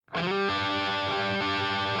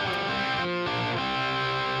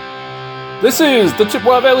This is the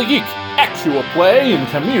Chippewa Valley Geek Actual Play and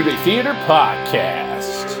Community Theater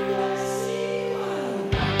Podcast.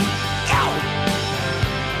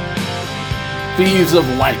 Thieves of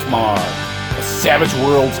Lankhmar, a Savage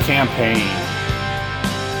Worlds campaign.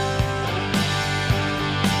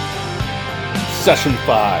 Session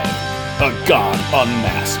 5, A God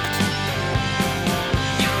Unmasked.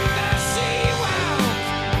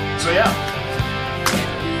 So yeah,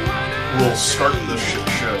 we'll start the shit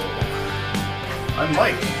show. I'm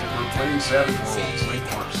Mike. We're playing Savage Worlds,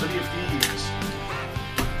 Lankhmar, City of Thieves.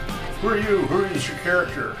 Who are you? Who is your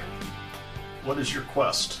character? What is your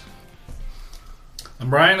quest?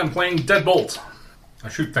 I'm Brian. I'm playing Deadbolt. I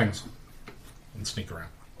shoot things and sneak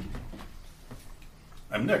around.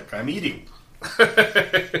 I'm Nick. I'm eating.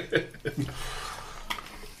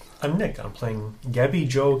 I'm Nick. I'm playing Gabby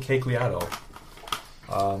Joe Cagliato.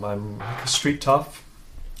 I'm a street tough,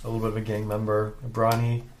 a little bit of a gang member, a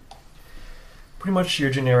brawny, pretty much your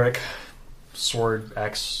generic sword,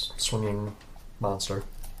 axe swinging monster.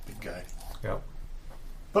 Big guy. Yep.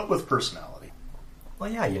 But with personality.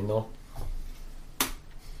 Well, yeah, you know.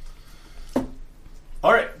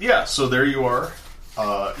 Alright, yeah, so there you are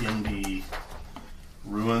in the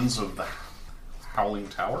ruins of the Howling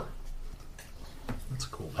Tower. That's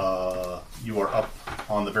cool. You are up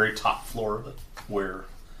on the very top floor of it, where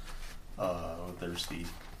there's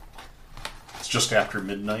it's just after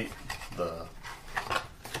midnight. The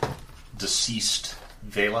deceased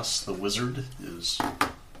Velas, the wizard, is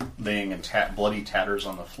laying in bloody tatters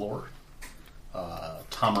on the floor.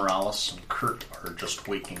 Tamaralis and Kurt are just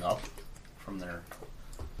waking up from their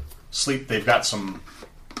sleep. They've got some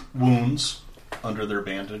wounds under their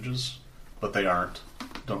bandages, but they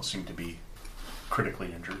don't seem to be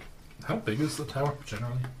critically injured. How big is the tower,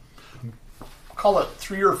 generally? Call it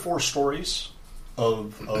 3 or 4 stories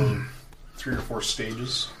of 3 or 4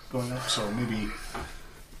 stages going up, so maybe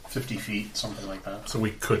 50 feet, something like that. So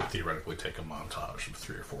we could theoretically take a montage of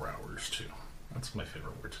 3 or 4 hours, too. That's my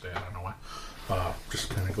favorite word today, I don't know why. Just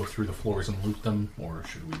kind of go through the floors and loot them, or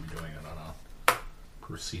should we be doing it on a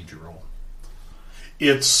procedural?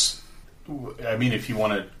 If you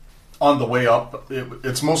want to, on the way up,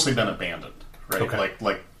 it's mostly been abandoned, right? Okay.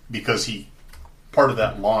 Like because part of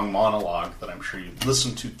that long monologue that I'm sure you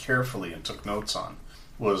listened to carefully and took notes on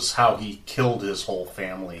was how he killed his whole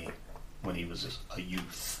family when he was a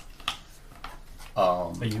youth.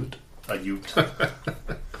 A ute? A ute.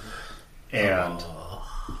 And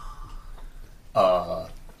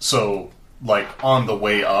so, like, on the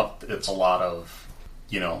way up, it's a lot of,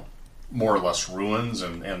 more or less ruins,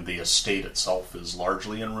 and the estate itself is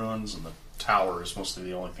largely in ruins, and the tower is mostly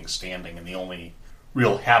the only thing standing, and the only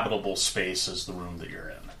real habitable space is the room that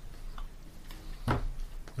you're in.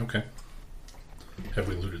 Okay. Have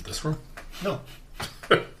we looted this room? No.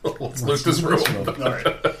 Let's loot this room. All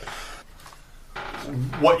right.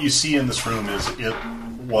 What you see in this room is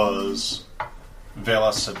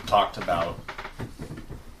Velas had talked about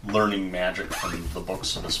learning magic from the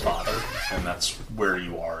books of his father, and that's where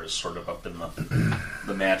you are, is sort of up in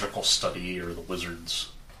the magical study or the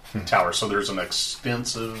wizard's tower. So there's an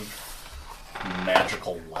extensive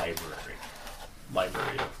magical library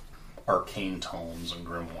of arcane tomes and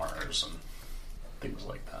grimoires and things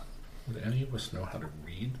like that. Would any of us know how to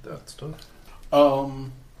read that stuff?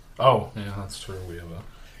 Oh, yeah, that's true. We have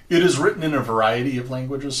It is written in a variety of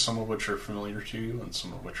languages, some of which are familiar to you and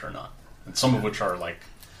some of which are not. And some of which are like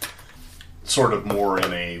sort of more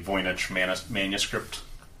in a Voynich manuscript.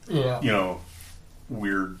 Yeah.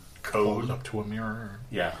 Weird code. up to a mirror.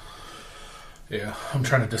 Yeah. Yeah, I'm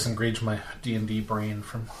trying to disengage my D&D brain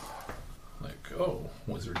from,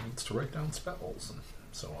 wizard needs to write down spells and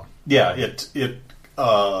so on. Yeah,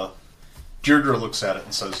 Deirdre looks at it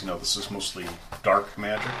and says, this is mostly dark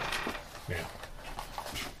magic. Yeah.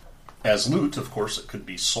 As loot, of course, it could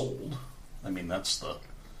be sold. I mean, that's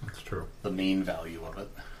true. The main value of it.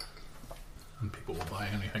 And people will buy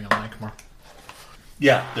anything in Lankhmar.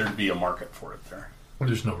 Yeah, there'd be a market for it there.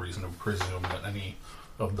 There's no reason to presume that any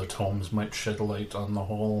of the tomes might shed light on the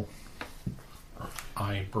whole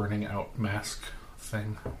eye burning out mask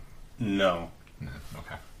thing. No.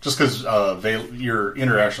 Okay. Just because your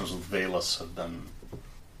interactions with Velas have been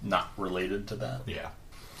not related to that. Yeah.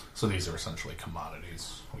 So these are essentially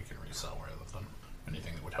commodities we can resell rather than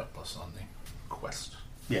anything that would help us on the quest.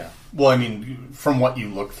 Yeah. Well, I mean, from what you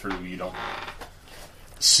look through, you don't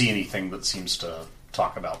see anything that seems to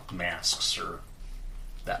talk about masks or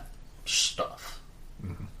that stuff.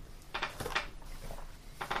 Mm-hmm.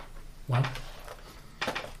 Well,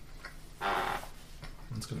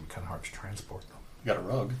 it's going to be kind of hard to transport, though. You got a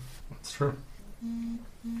rug. That's true.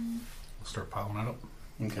 We'll start piling it up.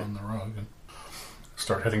 on the rug and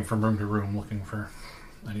start heading from room to room looking for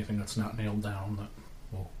anything that's not nailed down that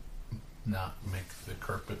will not make the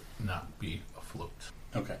carpet not be afloat.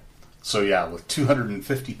 Okay. So yeah, with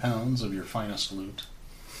 250 pounds of your finest loot,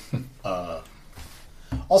 I'll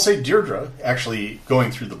say Deirdre, actually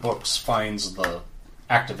going through the books, finds the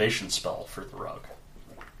activation spell for the rug.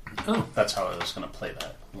 Oh. That's how I was going to play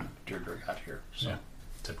that when Deirdre got here. So. Yeah.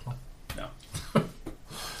 Typical. No.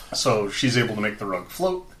 So she's able to make the rug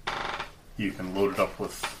float. You can load it up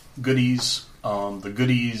with goodies. The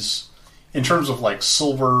goodies, in terms of like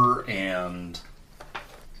silver and,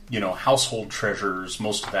 household treasures,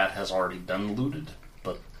 most of that has already been looted.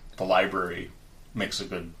 But the library makes a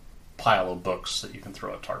good pile of books that you can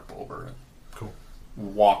throw a tarp over and Cool.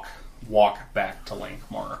 walk back to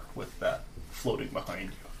Lankhmar with that floating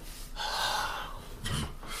behind you.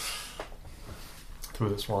 Through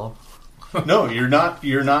the swamp. No, you're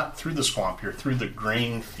not through the swamp. You're through the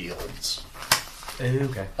grain fields.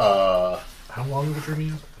 Okay. How long of a journey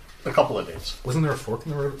is it? A couple of days. Wasn't there a fork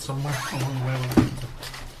in the road somewhere along the way?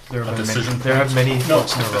 There have, decision there have many No.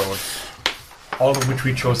 forks in the road, all of which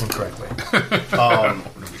we chose incorrectly.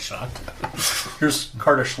 Would be shocked. Here's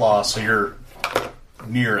Kardish Law, so you're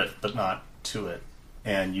near it, but not to it.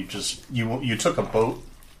 And you took a boat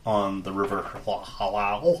on the river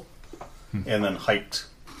Halal, and then hiked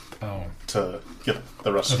to get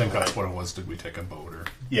the rest I of the think way. that's what it was. Did we take a boat or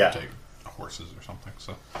take horses or something?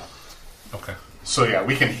 So, okay. So yeah,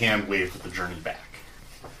 we can hand wave the journey back.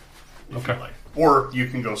 If Okay. you like. Or you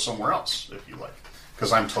can go somewhere else if you like.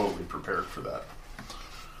 Because I'm totally prepared for that.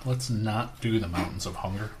 Let's not do the Mountains of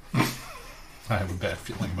Hunger. I have a bad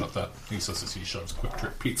feeling about that. He says as he shoves Quick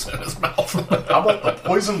Trip pizza in his mouth. How about the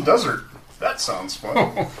Poison Desert? That sounds fun.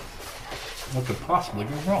 What could possibly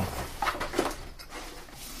go wrong?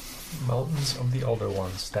 Mountains of the Elder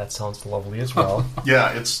Ones. That sounds lovely as well.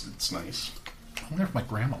 Yeah, it's nice. I wonder if my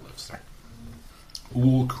grandma lives there.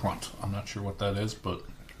 Ooh, Crunt. I'm not sure what that is, but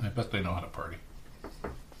I bet they know how to party.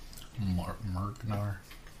 Mergnar.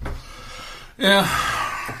 Yeah.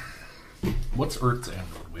 What's Earth's End,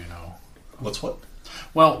 would we know? What's what?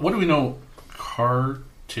 Well, what do we know?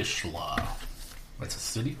 Kartishla. That's a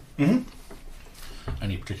city? Mm-hmm.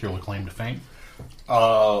 Any particular claim to fame?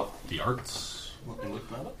 The arts? Let me look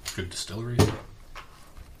that up. Good distilleries?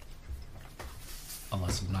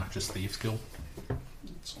 Unless obnoxious thieves guild?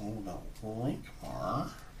 It's all about Lankhmar.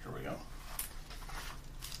 Here we go.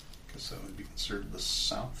 Because that would be considered the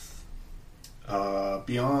south.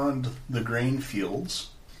 Beyond the grain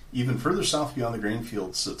fields, even further south beyond the grain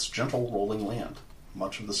fields, sits gentle rolling land.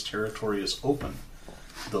 Much of this territory is open,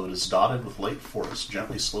 though it is dotted with light forests,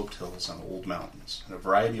 gently sloped hills, and old mountains, and a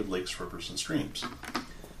variety of lakes, rivers, and streams.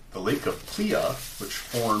 The lake of Plea, which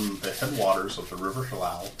form the headwaters of the river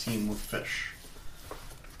Halal, teem with fish.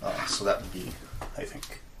 So that would be, I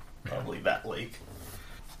think, probably that lake.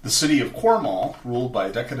 The city of Cornwall, ruled by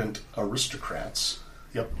decadent aristocrats,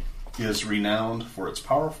 is renowned for its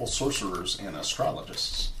powerful sorcerers and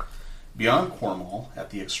astrologists. Beyond Cornwall, at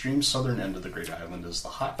the extreme southern end of the great island, is the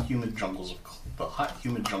hot, humid jungles of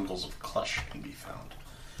Klesh can be found.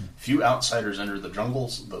 Few outsiders enter the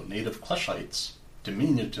jungles, though native Kleshites,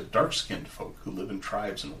 diminutive dark-skinned folk who live in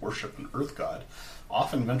tribes and worship an earth god,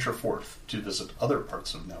 often venture forth to visit other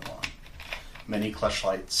parts of Nevon. Many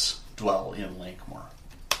Kleshites dwell in Lankhmar.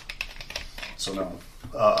 So no,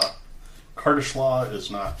 Kardish Law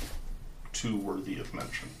is not too worthy of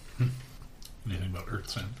mention. Anything about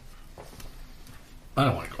Earth's End? I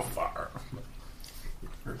don't want to go far.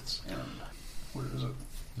 Earth's End. Where is it?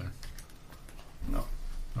 There. No.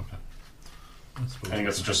 Okay. I think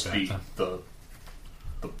it's just the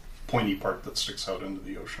pointy part that sticks out into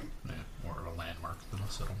the ocean. Yeah, more of a landmark than a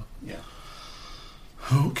settlement. Yeah.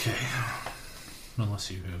 Okay. Unless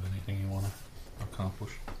you have anything you want to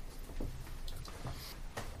accomplish.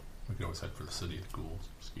 We could always head for the city of ghouls.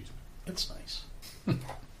 Excuse me. It's nice.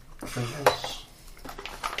 Treasures.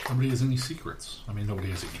 Nobody has any secrets. I mean, nobody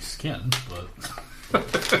has any skin, but...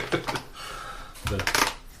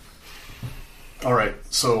 All right,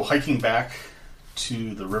 so hiking back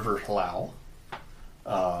to the river Halal,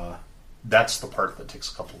 that's the part that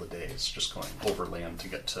takes a couple of days, just going overland to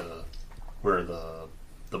get to where the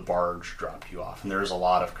barge dropped you off. And there's a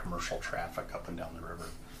lot of commercial traffic up and down the river.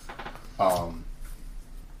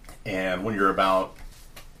 And when you're about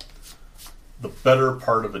the better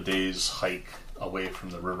part of a day's hike away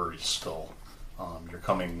from the river still, you're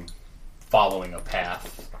following a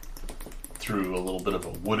path through a little bit of a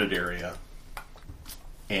wooded area,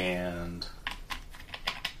 and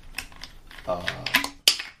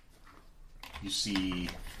you see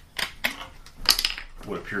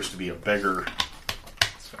what appears to be a beggar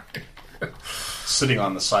sitting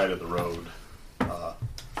on the side of the road,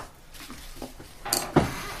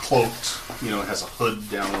 cloaked, has a hood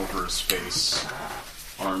down over his face,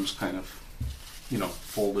 arms kind of,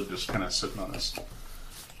 folded, just kind of sitting on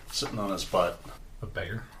his butt. A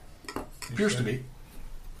beggar? Appears to be.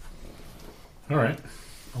 Alright.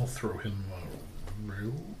 I'll throw him a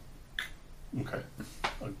real... Okay.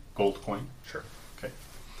 A gold coin? Sure. Okay.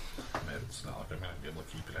 It's not like I'm going to be able to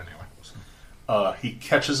keep it anyway. So. He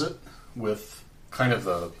catches it with kind of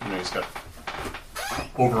the, he's got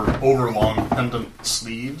overlong pendant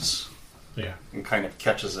sleeves. Yeah. And kind of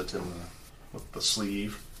catches it with the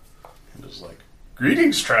sleeve. And is like,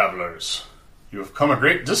 "Greetings, travelers. You have come a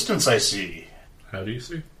great distance, I see." How do you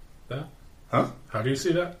see that? Huh? How do you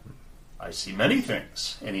see that? "I see many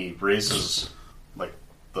things." And he raises, like,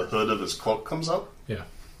 the hood of his cloak comes up. Yeah.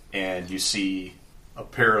 And you see a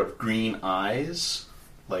pair of green eyes,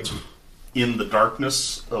 like, in the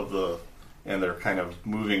darkness and they're kind of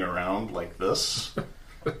moving around like this.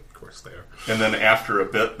 Of course they are. And then after a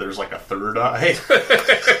bit, there's like a third eye.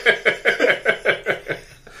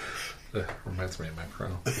 Reminds me of my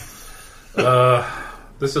chrono.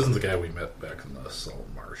 This isn't the guy we met back in the Salt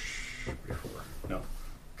Marsh before. No,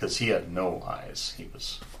 because he had no eyes. He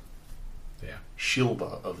was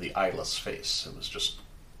Shilba of the eyeless face. It was just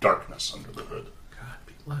darkness under the hood. God,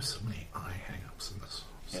 people have so many eye hang-ups in this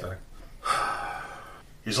setting.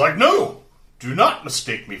 He's like, "No! Do not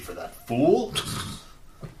mistake me for that fool."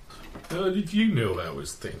 Did you know I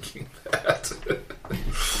was thinking that?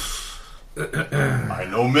 "I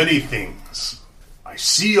know many things. I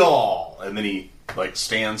see all." And then he, like,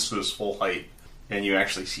 stands to his full height, and you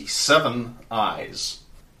actually see 7 eyes,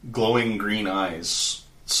 glowing green eyes,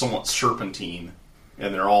 somewhat serpentine,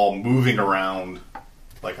 and they're all moving around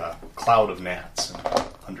like a cloud of gnats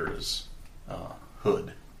under his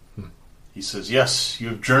hood. He says, "Yes, you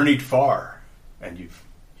have journeyed far, and you've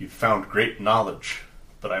found great knowledge,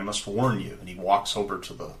 but I must warn you." And he walks over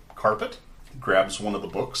to the carpet, grabs one of the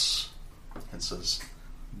books, and says,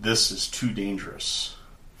 "This is too dangerous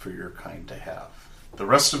for your kind to have. The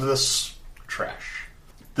rest of this, trash.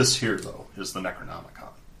 This here, though, is the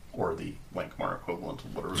Necronomicon, or the Lankhmar equivalent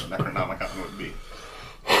of whatever the Necronomicon would be."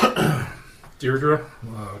 Deirdre,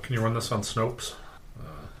 can you run this on Snopes?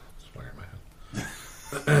 Just wearing my head.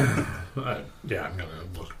 I'm going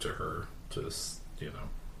to look to her to,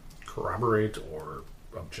 corroborate or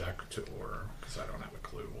object, or because I don't have a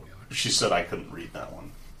clue. She said I couldn't read that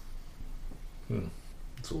one.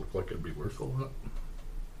 Does it look like it'd be worth a lot?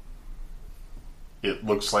 It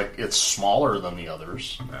looks like it's smaller than the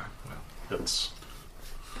others. Yeah, well.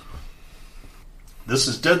 This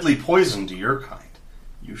is deadly poison to your kind.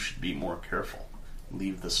 You should be more careful.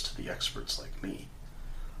 Leave this to the experts like me.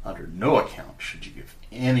 Under no account should you give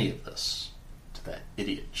any of this to that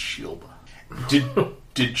idiot Shilba.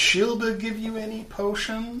 Did Shilba give you any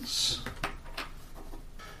potions?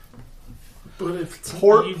 But if it's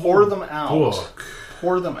pour them out. Book.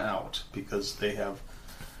 Pour them out, because they have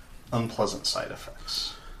unpleasant side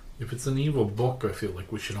effects. If it's an evil book, I feel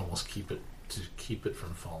like we should almost keep it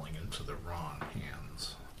from falling into the wrong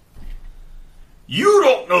hands. You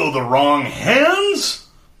don't know the wrong hands?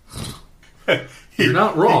 You're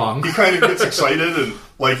not wrong. He kind of gets excited, and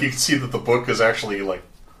you can see that the book is actually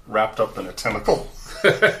wrapped up in a tentacle.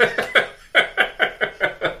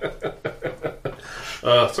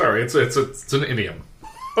 Sorry, it's an idiom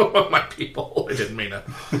among my people. I didn't mean to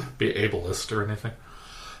be ableist or anything.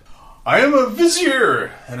 "I am a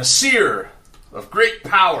vizier and a seer of great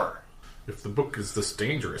power." If the book is this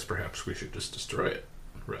dangerous, perhaps we should just destroy it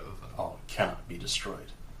rather than... Oh, it cannot be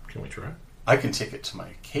destroyed. Can we try? I can take it to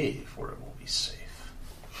my cave where it will be safe.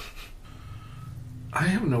 I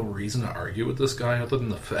have no reason to argue with this guy other than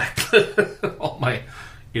the fact that all my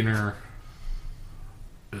inner...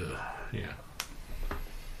 It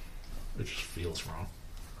just feels wrong.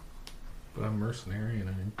 But I'm mercenary,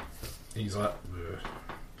 and he's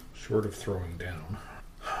short of throwing down.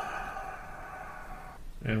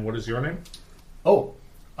 And what is your name? Oh,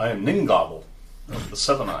 I am Ningobble of the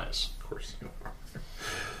 7 Eyes. Of course you are.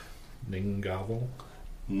 Ningobble?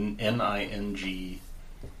 Ningauble.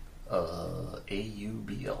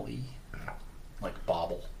 Like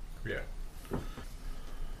bobble. Yeah.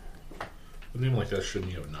 A name like that,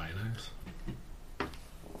 shouldn't you have 9 eyes?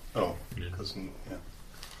 Oh, because,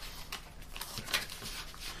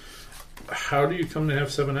 How do you come to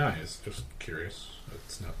have 7 eyes? Just curious.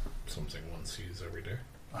 It's not something one sees every day.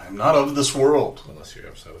 I am not of this world. Unless you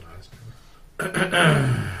have 7 eyes, maybe.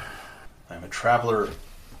 I am a traveler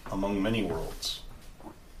among many worlds.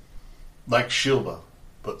 Like Shilba,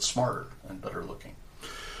 but smarter and better looking.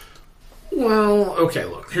 Well, okay,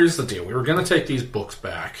 look, here's the deal. We were going to take these books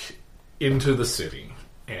back into the city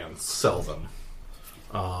and sell them.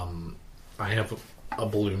 I have a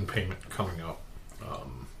balloon payment coming up.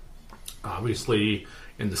 Obviously,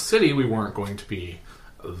 in the city, we weren't going to be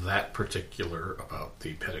that particular about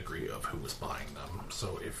the pedigree of who was buying them.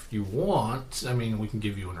 So if you want, I mean, we can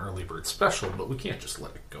give you an early bird special, but we can't just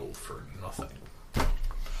let it go for nothing.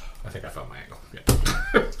 I think I found my angle. Yeah.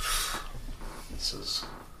 He says,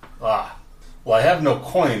 well, I have no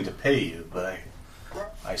coin to pay you, but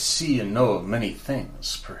I see and know of many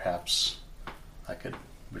things. Perhaps I could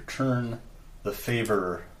return the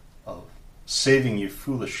favor of saving you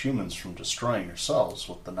foolish humans from destroying yourselves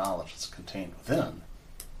with the knowledge that's contained within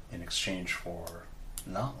in exchange for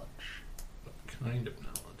knowledge. What kind of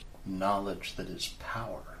knowledge? Knowledge that is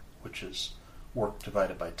power, which is work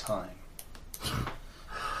divided by time.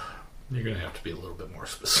 You're going to have to be a little bit more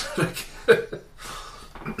specific.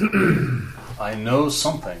 I know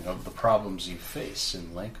something of the problems you face in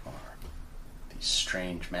Lankhmar. These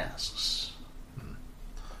strange masks.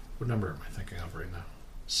 What number am I thinking of right now?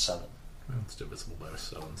 7. Well, it's divisible by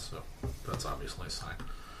 7, so that's obviously a sign.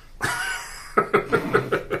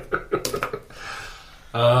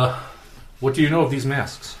 What do you know of these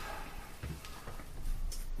masks?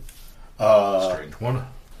 Strange one.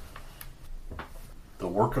 The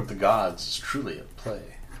work of the gods is truly at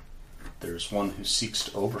play. There is one who seeks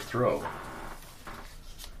to overthrow,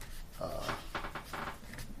 to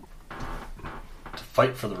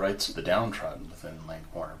fight for the rights of the downtrodden within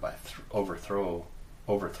Lankhmar by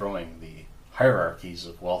overthrowing the hierarchies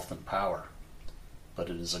of wealth and power. But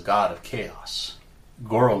it is a god of chaos.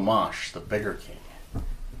 Goromash, the Beggar King,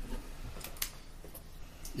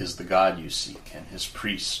 is the god you seek, and his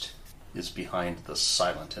priest is behind the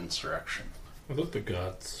silent insurrection. I thought the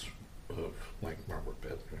gods of Lankhmar were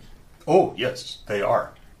bad guys. Oh, yes, they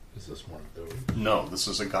are. Is this one of those? No, this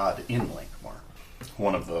is a god in Lankhmar.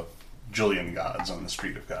 One of the Jillian gods on the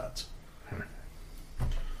Street of Gods.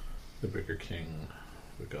 The Bigger King,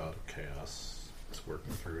 the god of chaos, is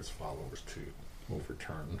working through his followers to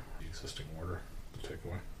overturn the existing order, the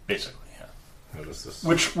takeaway. Basically, yeah. How does this...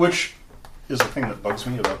 Which is the thing that bugs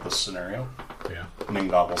me about this scenario. Yeah.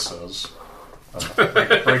 Ningobble says,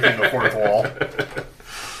 breaking the fourth wall,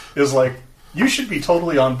 is like, you should be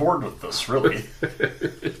totally on board with this, really.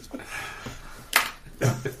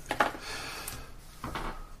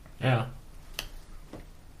 Yeah.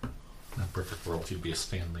 In a perfect world, you'd be a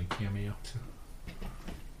Stan Lee cameo, too.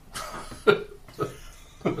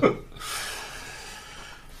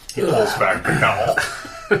 He pulls back the cowl.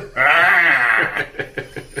 Yeah.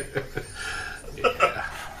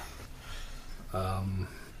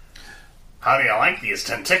 How do you like these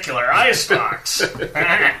tentacular eye stalks?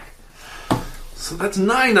 So that's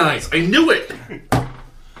 9 eyes. I knew it!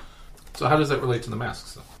 So how does that relate to the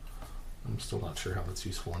masks, though? I'm still not sure how that's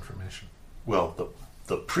useful information. Well,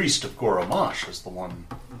 the priest of Goromash is the one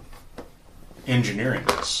engineering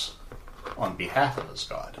this on behalf of his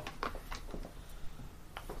god.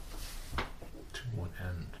 To what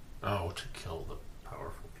end? Oh, to kill the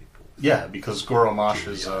powerful people. Yeah, because Goromash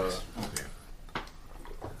is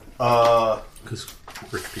Because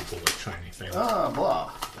rich people like shiny things.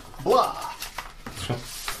 blah.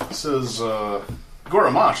 It says,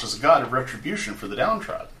 Goromash is a god of retribution for the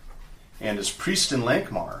downtrodden, and is priest in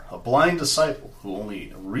Lankhmar, a blind disciple who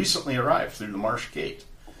only recently arrived through the Marsh Gate,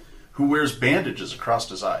 who wears bandages across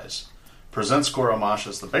his eyes, presents Goromash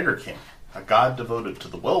as the Beggar King, a god devoted to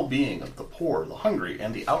the well-being of the poor, the hungry,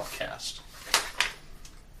 and the outcast,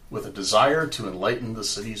 with a desire to enlighten the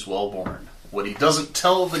city's well-born. What he doesn't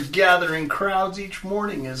tell the gathering crowds each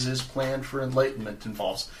morning is his plan for enlightenment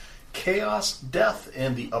involves chaos, death,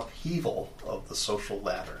 and the upheaval of the social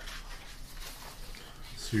ladder.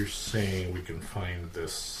 So you're saying we can find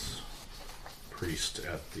this priest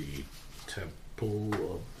at the temple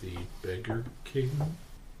of the Beggar King?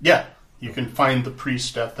 Yeah, you can find the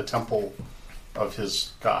priest at the temple of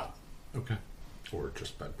his god. Okay. Or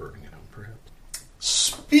just by burning it out, perhaps.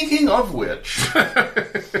 Speaking of which,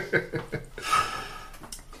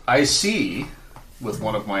 I see with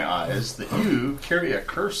one of my eyes that you carry a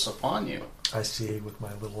curse upon you. I see with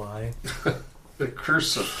my little eye. The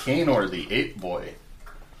curse of Kanor the Ape Boy.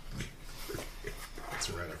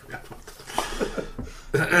 That's right, I forgot about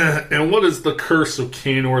that. And what is the curse of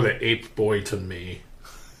Kanor the Ape Boy to me?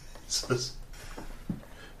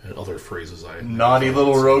 And other phrases I... Naughty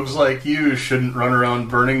little rogues like you shouldn't run around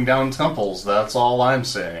burning down temples. That's all I'm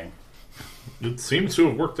saying. It seems to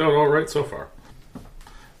have worked out all right so far.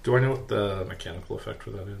 Do I know what the mechanical effect for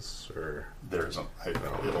that is? Or There isn't.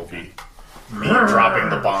 It'll be me dropping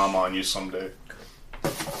the bomb on you someday.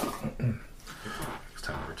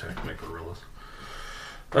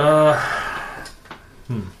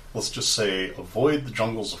 Let's just say, avoid the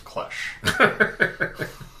jungles of Klesh.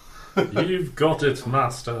 You've got it,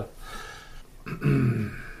 master.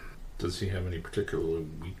 Does he have any particular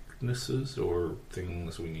weaknesses or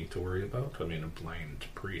things we need to worry about? I mean, a blind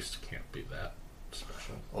priest can't be that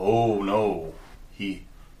special. Oh, no. He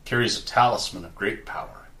carries a talisman of great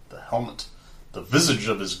power, the helmet, the visage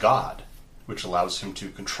of his god, which allows him to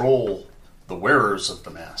control the wearers of the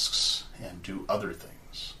masks and do other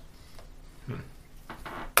things.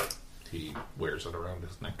 He wears it around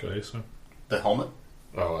his neck, I assume. The helmet?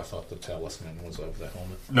 Oh, I thought the talisman was of the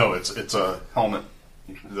helmet. No, it's a helmet.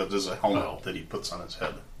 That is a helmet that he puts on his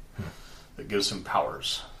head that gives him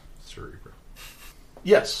powers. Cerebro.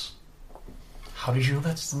 Yes. How did you know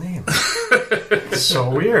that's the name? It's so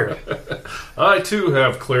weird. I too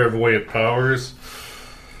have clairvoyant powers.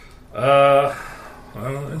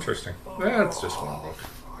 Interesting. That's just one book.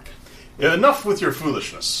 Yeah, enough with your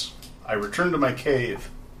foolishness. I return to my cave,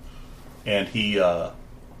 and he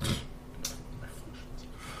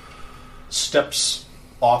steps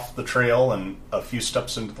off the trail and a few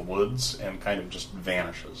steps into the woods and kind of just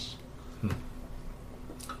vanishes.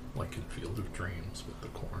 Like in Field of Dreams with the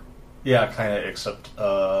corn. Yeah, kind of, except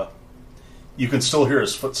you can still hear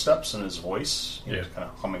his footsteps and his voice. He's kind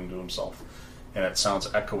of humming to himself. And it sounds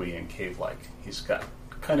echoey and cave-like. He's got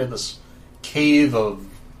kind of this cave of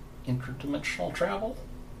interdimensional travel,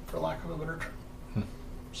 for lack of a better term.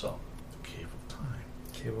 So, Cave of Time.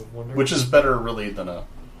 Cave of Wonder. which is better, really, than a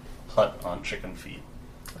hut on chicken feed.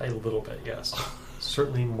 A little bit, yes.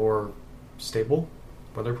 Certainly more stable,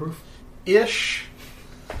 weatherproof. Ish.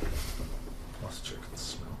 Plus chicken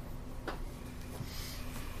smell.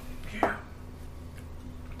 Yeah.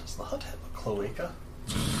 Does the hut have a cloaca?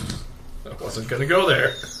 I wasn't going to go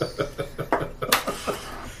there.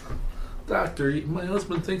 Doctor, my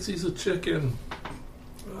husband thinks he's a chicken.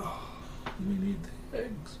 Oh, we need the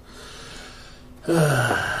eggs.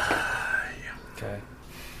 Okay.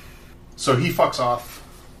 So he fucks off.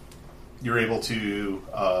 You're able to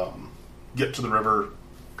get to the river,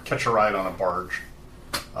 catch a ride on a barge,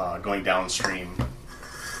 going downstream,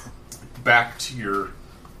 back to your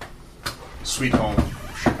sweet home,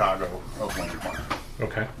 Chicago of Lankhmar.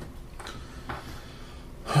 Okay.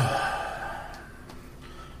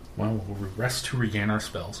 Well, we'll rest to regain our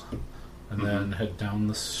spells, and then head down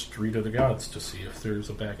the Street of the Gods to see if there's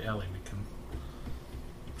a back alley we can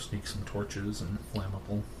sneak some torches and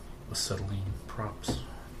flammable acetylene props.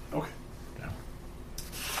 Okay. Yeah.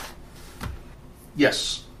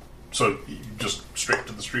 Yes. So you just straight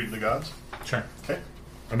to the Street of the Gods? Sure. Okay.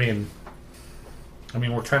 I mean,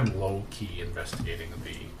 we're kind of low-key investigating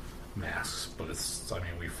the masks, but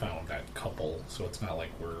we found that couple, so it's not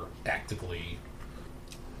like we're actively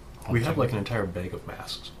hunting. We have like an entire bag of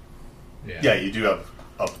masks. Yeah, you do have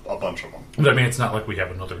a bunch of them. But I mean, it's not like we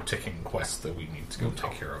have another ticking quest that we need to go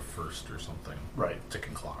take care of first or something. Right.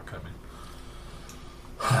 Ticking clock,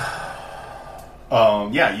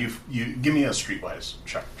 Yeah, you give me a streetwise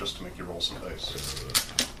check just to make you roll some dice.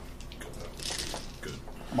 Good.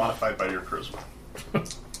 Modified by your charisma.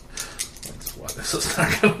 That's why this is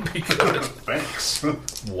not going to be good. Thanks.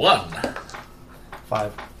 1.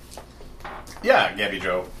 5. Yeah, Gabby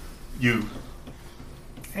Joe. You.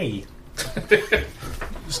 Hey. You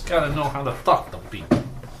just got to know how to talk to people. You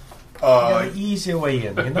gotta ease your way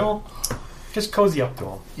in, you know? Just cozy up to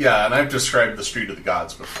them. Yeah, and I've described the Street of the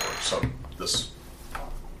Gods before, so this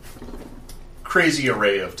crazy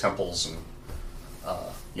array of temples and,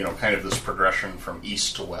 kind of this progression from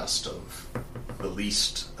east to west of the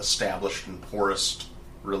least established and poorest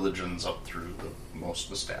religions up through the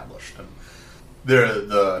most established. And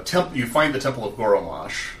the temple, you find the Temple of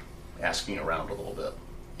Goromash, asking around a little bit,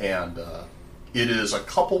 and it is a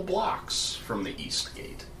couple blocks from the East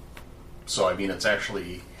Gate. So, it's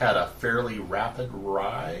actually had a fairly rapid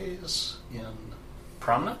rise in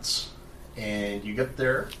prominence, and you get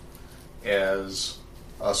there as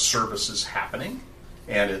a service is happening,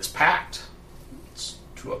 and it's packed. It's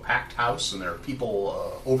to a packed house, and there are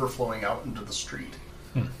people overflowing out into the street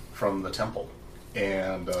from the temple.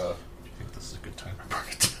 And Do you think this is a good time to burn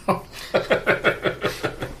it down?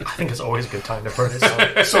 I think it's always a good time to burn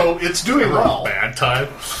it. so it's doing well. Bad time.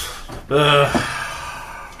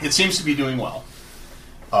 It seems to be doing well.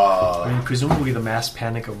 Presumably the mass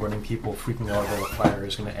panic of running people freaking out over the fire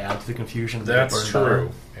is going to add to the confusion. That's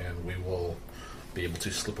true. And we will be able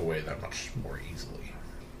to slip away that much more easily.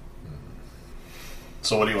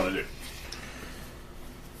 So what do you want to do?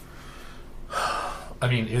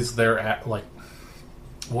 Is there, is it like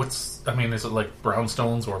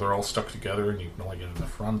brownstones where they're all stuck together and you can only get in the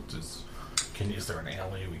front? Is there an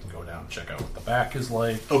alley we can go down and check out what the back is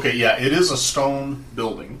like? Okay, yeah, it is a stone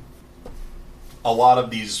building. A lot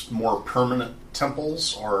of these more permanent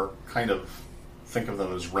temples are kind of, think of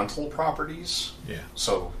them as rental properties. Yeah.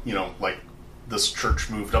 So, like this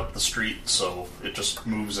church moved up the street, so it just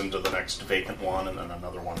moves into the next vacant one, and then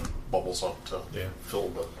another one bubbles up to fill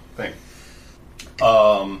the thing.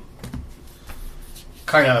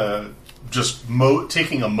 Kind of just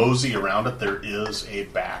taking a mosey around it, there is a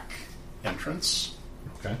back entrance.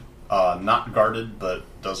 Okay. Not guarded, but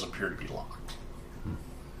does appear to be locked.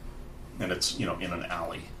 And it's, in an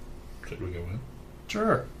alley. Should we go in?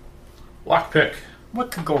 Sure. Lockpick.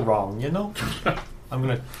 What could go wrong, I'm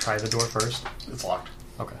going to try the door first. It's locked.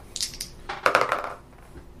 Okay.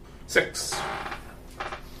 6.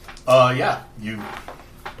 Yeah, you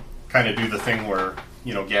kind of do the thing where,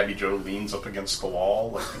 Gabby Joe leans up against the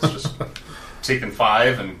wall, like he's just taking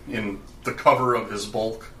 5, and in the cover of his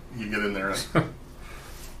bulk, you get in there and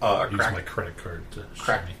use my credit card to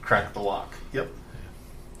crack the lock. Yep.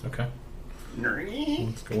 Yeah. Okay.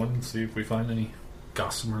 Let's go in and see if we find any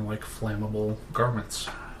gossamer-like flammable garments.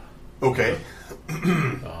 Okay.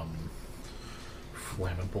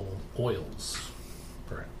 Flammable oils,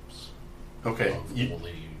 perhaps. Okay. Of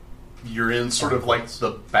You're in sort of like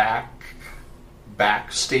the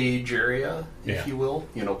backstage area, if you will,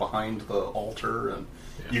 behind the altar, and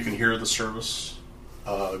you can hear the service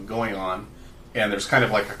going on. And there's kind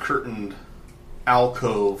of like a curtained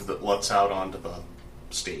alcove that lets out onto the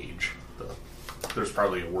stage. There's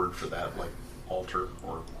probably a word for that, like altar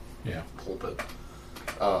or pulpit.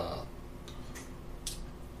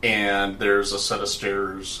 And there's a set of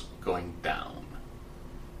stairs going down.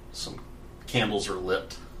 Some candles are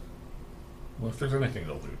lit. Well, if there's anything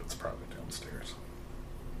to loot, it's probably downstairs.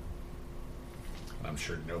 I'm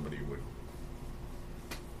sure nobody would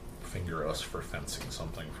finger us for fencing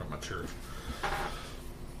something from a church.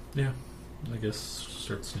 Yeah, I guess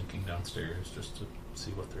start sneaking downstairs just to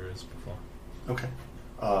see what there is before. Okay.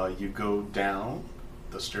 You go down,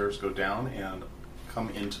 the stairs go down, and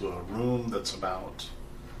come into a room that's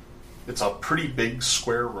it's a pretty big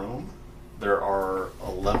square room. There are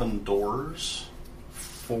 11 doors,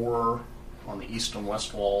 4 on the east and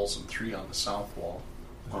west walls, and 3 on the south wall.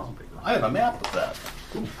 I have a map of that.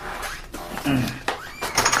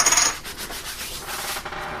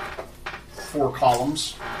 4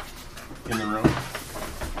 columns in the room.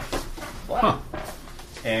 Wow. Huh.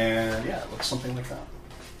 And yeah, it looks something like that.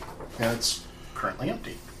 And it's currently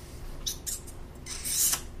empty.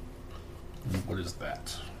 What is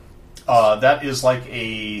that? That is like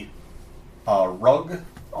a rug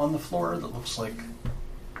on the floor that looks like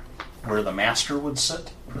where the master would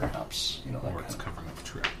sit, perhaps. Or it's covering up a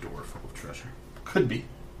trapdoor full of treasure. Could be.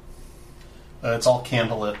 It's all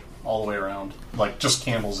candlelit all the way around, like just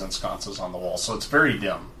candles and sconces on the wall, so it's very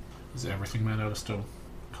dim. Is everything made out of stone?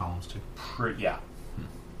 Columns too? Yeah.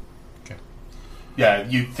 Okay. Yeah,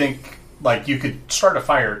 you'd think, like, you could start a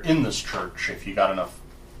fire in this church if you got enough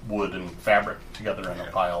wood and fabric together in a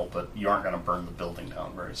pile, but you aren't going to burn the building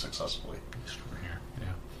down very successfully. Just over here,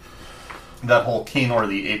 yeah. That whole Kanor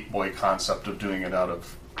the Ape Boy concept of doing it out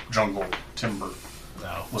of jungle timber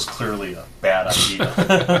was clearly a bad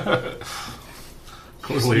idea.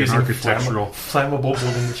 Clearly an architectural flammable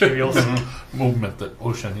building materials. movement that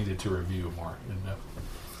OSHA needed to review more in depth.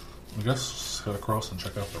 I guess gotta cross and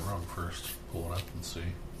check out the rug first. Pull it up and see.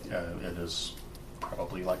 Yeah, it is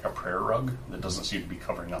probably like a prayer rug that doesn't seem to be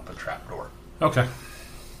covering up a trapdoor. Okay.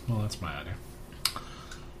 Well, that's my idea.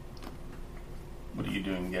 What are you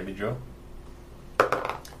doing, Gabby Joe?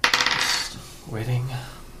 Waiting.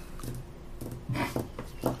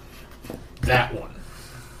 That one.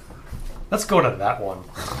 Let's go to that one.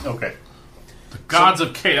 Okay. The gods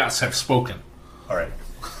of chaos have spoken. All right.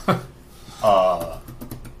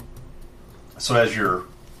 So as you're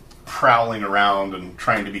prowling around and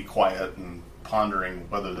trying to be quiet and pondering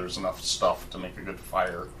whether there's enough stuff to make a good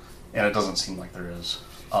fire, and it doesn't seem like there is,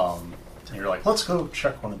 and you're like, let's go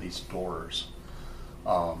check one of these doors.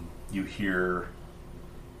 You hear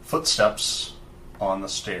footsteps on the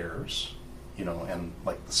stairs, and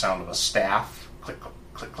like the sound of a staff, click, click,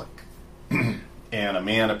 click, click. And a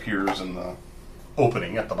man appears in the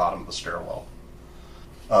opening at the bottom of the stairwell.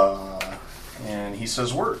 And he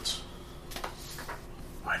says words.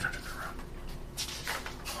 Why don't it around?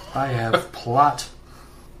 I have plot.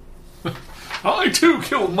 I too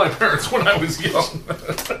killed my parents when I was young.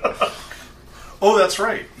 Oh, that's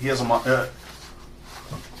right. He has a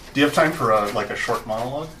do you have time for a short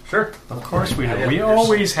monologue? Sure. Of course we do. We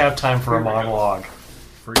always have time for a monologue.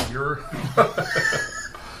 For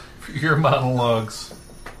your monologues,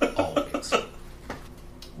 always.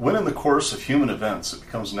 When in the course of human events it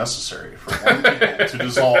becomes necessary for one people to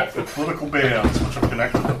dissolve the political bands which have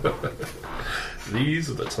connected them. These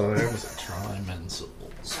are the times that try men's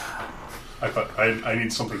souls. I thought I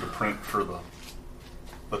need something to print for the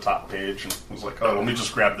top page, and was like, oh, let me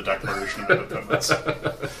just grab the Declaration of Independence.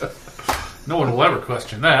 No one will ever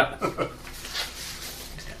question that.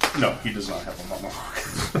 No, he does not have a monologue.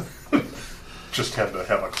 Just had to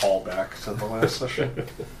have a callback to the last session.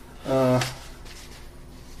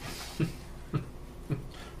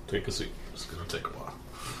 Take a seat. It's going to take a while.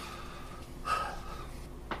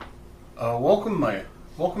 Welcome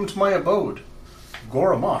to my abode.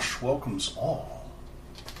 Goramash welcomes all,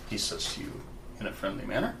 he says to you in a friendly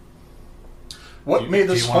manner. What may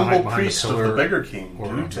this humble priest of the Beggar King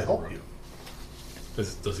do to help you?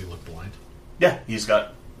 Does he look blind? Yeah, he's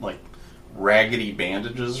got like raggedy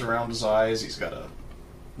bandages around his eyes. He's got a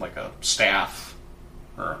staff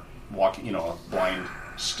or a blind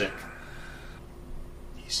stick.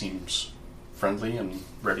 He seems friendly and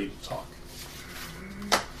ready to talk.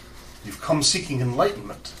 You've come seeking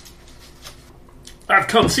enlightenment. I've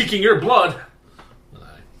come seeking your blood. And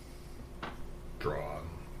I draw and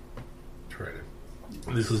try to.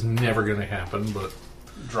 This is never going to happen, but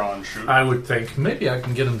Draw and shoot. I would think maybe I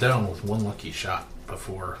can get him down with one lucky shot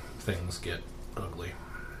before things get ugly.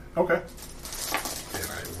 Okay. And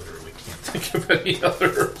I literally can't think of any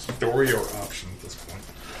other story or option at this point.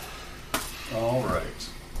 All right.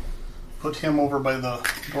 Put him over by the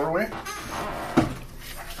doorway.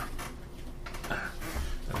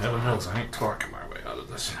 And heaven knows I ain't talking my way out of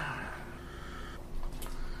this.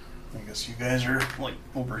 I guess you guys are like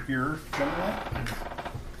over here generally.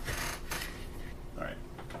 All right.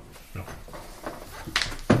 No.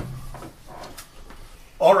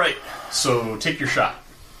 All right. So take your shot.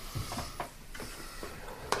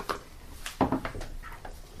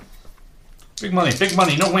 Big money,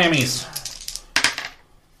 no whammies.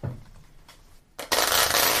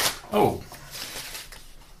 Oh.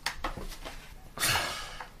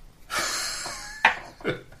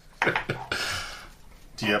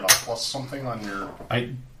 Do you have a plus something on your...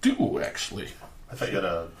 I do, actually. I thought you had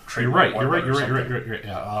a trade. You're right.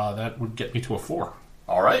 Yeah, that would get me to a 4.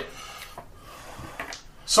 All right.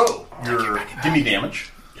 So, give me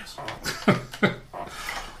damage. Yes. I'm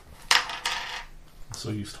so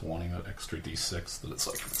used to wanting that extra d6 that it's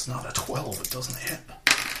like, if it's not a 12, it doesn't hit.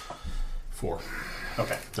 4.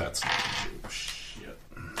 Okay. That's not shit.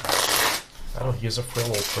 Oh, he's a frail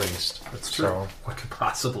old priest. That's true. So, What could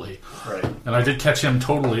possibly... Right. And I did catch him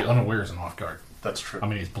totally unawares and off guard. That's true. I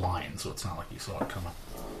mean, he's blind, so it's not like he saw it coming.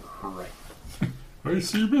 Right. I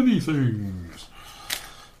see many things.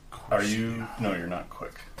 Are you... No, you're not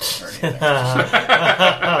quick. Or anything.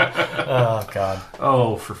 oh, God.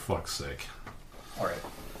 Oh, for fuck's sake. All right.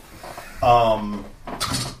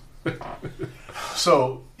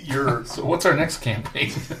 So, So what's our next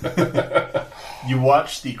campaign? you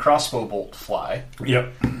watch the crossbow bolt fly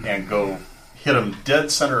Yep. and go hit him dead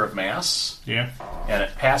center of mass, Yeah. and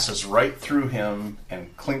it passes right through him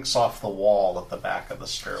and clinks off the wall at the back of the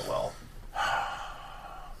stairwell.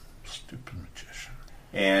 Stupid magician.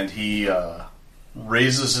 And he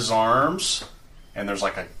raises his arms, and there's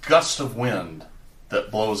like a gust of wind that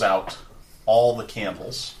blows out all the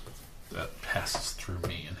candles. That passes through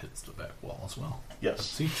me and hits the back wall as well. Yes.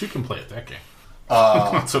 See, she can play at that game.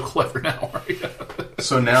 Not so clever now, right?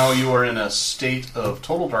 So now you are in a state of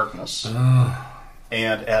total darkness.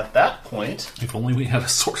 And at that point... If only we had a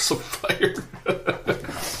source of fire.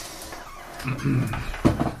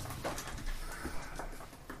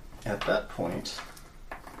 At that point...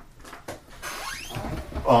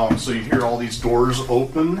 so you hear all these doors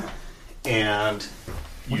open, and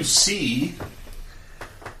you see...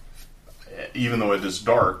 Even though it is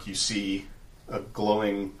dark, you see a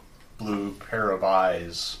glowing blue pair of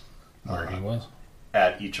eyes Where he was?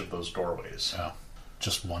 at each of those doorways. Oh.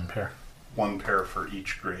 Just one pair? One pair for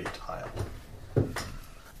each gray tile. I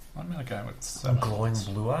mean, a guy with Some glowing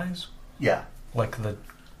blue eyes? Yeah. Like the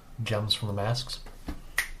gems from the masks?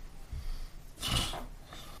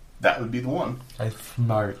 That would be the one.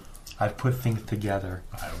 Smart. I've put things together.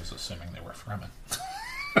 I was assuming they were Fremen.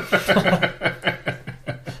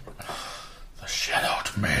 The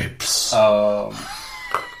Shadowed Mapes.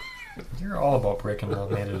 You're all about breaking the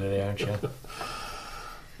meta today, aren't you?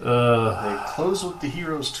 They close with the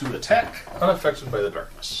heroes to attack, unaffected by the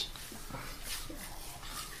darkness.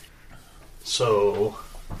 So,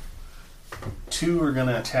 2 are going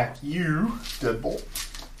to attack you, Deadbolt.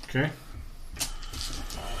 Okay.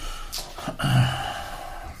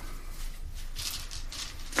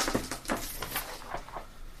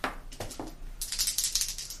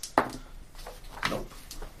 Nope.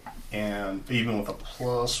 And even with a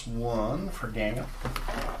 +1 for ganging.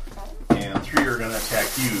 And 3 are going to attack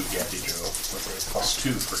you, Gabby Joe, with a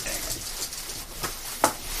 +2 for ganging.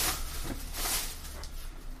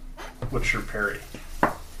 What's your parry?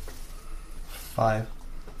 5.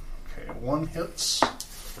 Okay, 1 hits.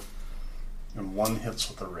 And 1 hits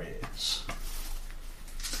with a raise.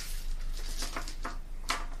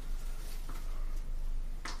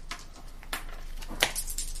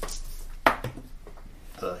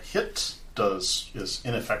 The hit is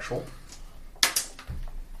ineffectual.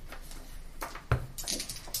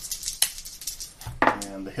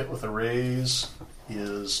 And the hit with a raise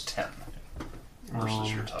is 10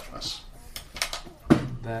 versus your toughness.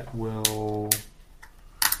 That will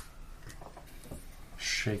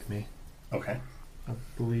shake me. Okay. I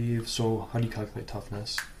believe. So, how do you calculate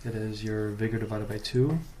toughness? It is your vigor divided by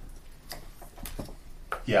 2.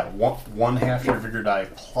 Yeah, one half your vigor die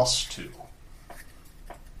plus 2.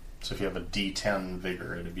 So if you have a D10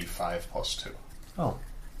 vigor, it'd be 5 plus 2. Oh.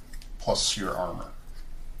 Plus your armor.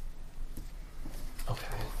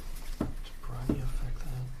 Okay. Does Brawny affect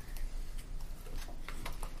that?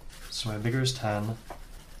 So my vigor is 10.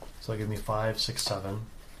 So that gives me 5, 6, 7.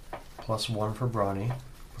 Plus 1 for Brawny.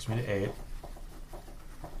 Puts me to 8.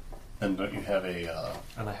 And don't you have a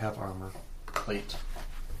And I have armor. plate?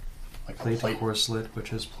 Like a Plate plate? corselet,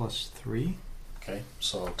 which is plus 3. Okay,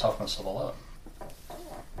 so toughness of 11.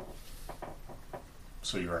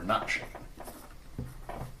 So you are not shaken.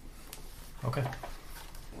 Okay.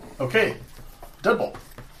 Okay, Deadbolt.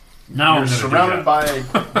 Now You're I'm gonna surrounded do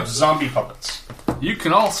by zombie puppets. that. You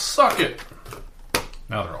can all suck it.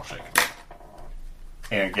 Now they're all shaking.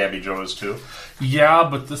 And Gabby Joe is too. Yeah,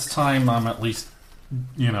 but this time I'm at least,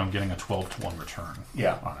 getting a 12-1 return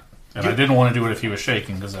Yeah. on it. And I didn't want to do it if he was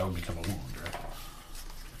shaking because that would become a wound, right?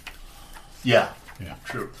 Yeah, Yeah.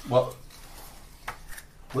 true. Well,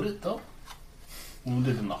 would it though?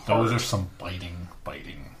 Wounded in the heart. Those are some biting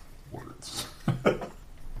words.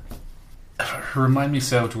 Remind me,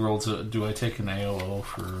 Savage Worlds, do I take an AOO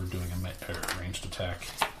for doing a ranged attack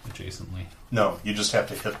adjacently? No, you just have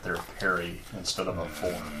to hit their parry instead of a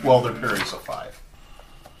 4. Well, their parry's a 5.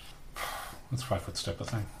 That's 5-foot step, I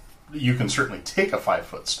think. You can certainly take a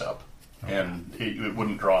 5-foot step, and it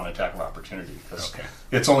wouldn't draw an attack of opportunity because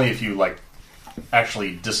it's only if you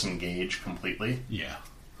actually disengage completely. Yeah.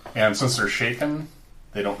 And since they're shaken,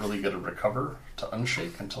 they don't really get a recover to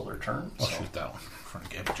unshake until their turn. I'll so. shoot that one in front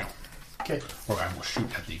of Gabby Joe. Okay. Or I will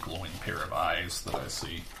shoot at the glowing pair of eyes that I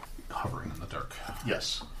see hovering in the dark.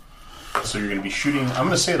 Yes. So you're going to be shooting. I'm going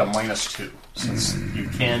to say at a -2 since you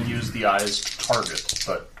can use the eyes to target,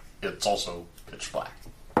 but it's also pitch black.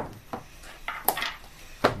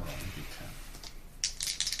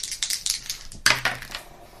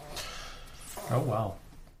 Oh, wow.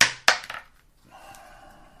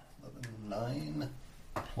 9.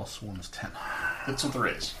 Plus 1 is 10. Hits with the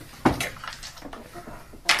raise. Okay.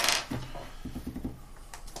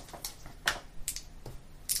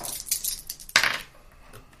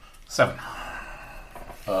 Seven.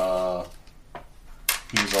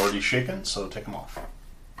 He's already shaken, so take him off.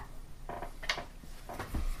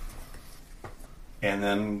 And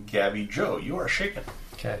then Gabby Joe, you are shaken.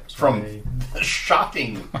 Okay. So From the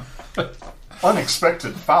shocking,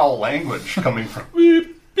 unexpected foul language coming from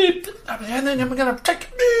Beep, beep, and then I'm gonna take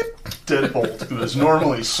beep. Deadbolt, who is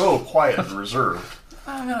normally so quiet and reserved.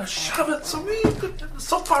 I'm gonna shove it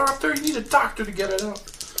so far up there you need a doctor to get it out.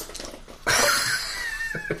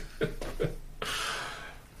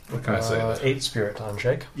 What can I say? 8 spirit on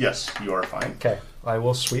shake. Yes, you are fine. Okay. I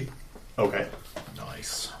will sweep. Okay.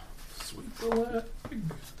 Nice. Sweet the leg.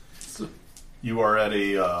 You are at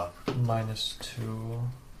a... -2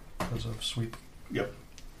 because of sweep. Yep.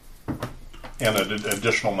 And an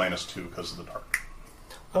additional -2 because of the dark.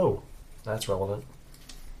 Oh, that's relevant.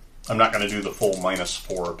 I'm not going to do the full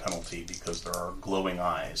 -4 penalty because there are glowing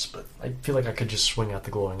eyes, but... I feel like I could just swing at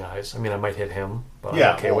the glowing eyes. I mean, I might hit him, but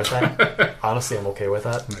Yeah, I'm okay with that. Honestly, I'm okay with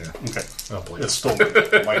that. Yeah. Okay. Oh, boy. It's still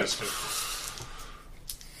 -2.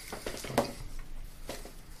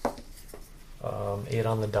 8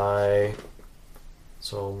 on the die.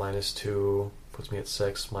 So -2 puts me at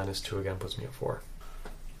 6. -2 again puts me at 4.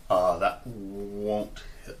 That won't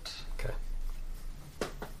hit. Okay.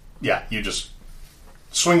 Yeah, you just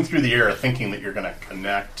swing through the air thinking that you're going to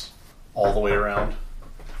connect all the way around.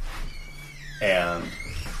 And...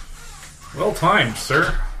 Well timed,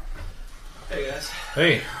 sir. Hey, guys.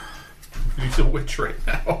 Hey, he's a witch right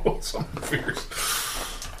now. Something fierce.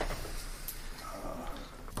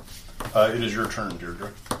 it is your turn,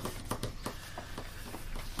 Deirdre.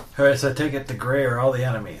 Alright, so I take it the gray are all the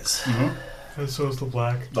enemies. Mm-hmm. And so is the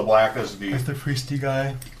black. The black is the That's the priesty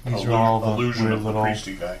guy. These are all the illusion weird of the little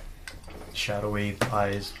priesty guy. shadowy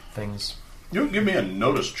eyes things. You give me a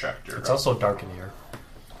notice check, dear. It's also dark in here.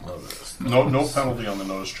 No penalty on the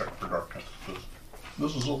notice check for darkness.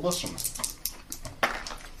 This is a listen.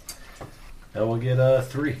 I will get a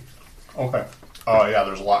 3. Okay. Oh yeah,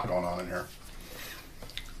 there's a lot going on in here.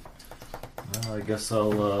 Well, I guess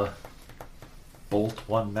I'll bolt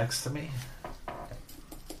one next to me.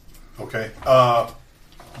 Okay.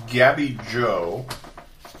 Gabby Joe.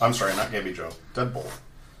 I'm sorry, not Gabby Joe. Deadbolt.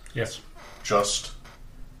 Yes. Just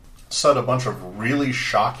said a bunch of really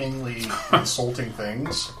shockingly insulting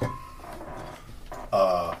things.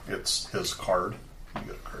 It's his card. You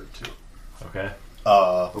get a card too. Okay.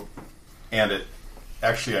 And it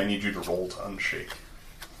actually, I need you to roll to unshake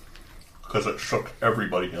because it shook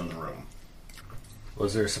everybody in the room.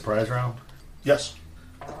 Was there a surprise round? Yes.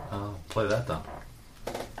 I'll play that then.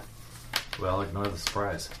 Well, ignore the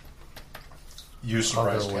surprise. You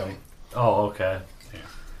surprised Other way. him. Oh, okay. Yeah.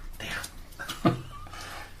 Damn.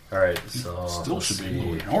 All right, so Still let's should be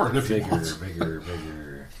see. ignored if he bigger, wants.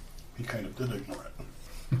 bigger. He kind of did ignore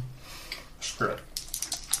it. Screw it.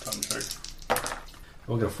 Unshake.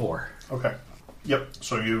 We'll get a 4. Okay. Yep.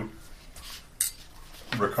 So you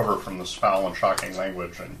recover from this foul and shocking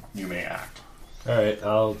language, and you may act. All right,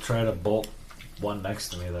 I'll try to bolt one next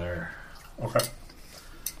to me there. Okay.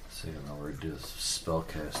 So you know where to do spell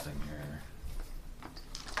casting here.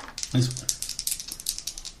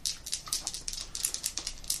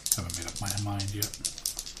 Haven't made up my mind yet.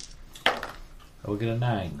 I will get a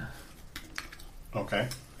 9. Okay.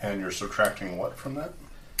 And you're subtracting what from that?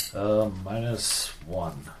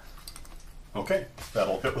 -1. Okay.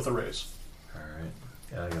 That'll hit with a raise. All right.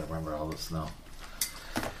 Yeah, I gotta remember all this now.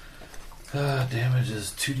 Damage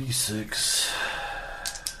is 2d6.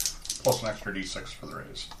 Plus an extra d6 for the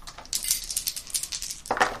raise.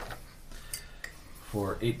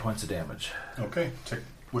 For 8 points of damage. Okay. Take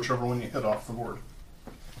whichever one you hit off the board.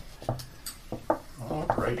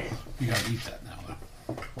 Alrighty. You gotta eat that now, though.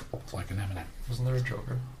 It's like an M&M. Wasn't there a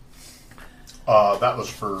Joker? That was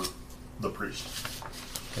for the priest.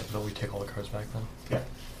 Okay, no, we take all the cards back then. Yeah.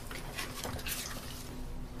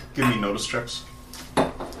 Give me notice checks.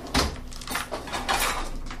 I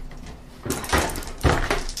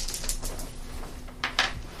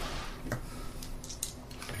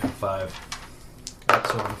got 5.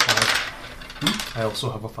 I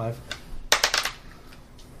also have a 5.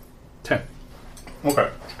 10. Okay.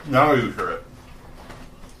 Now you hear it.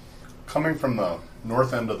 Coming from the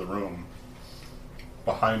north end of the room,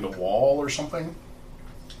 behind a wall or something,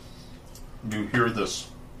 you hear this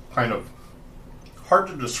kind of hard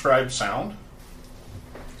to describe sound.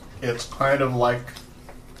 It's kind of like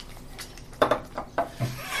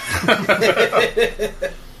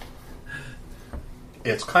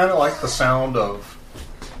it's kind of like the sound of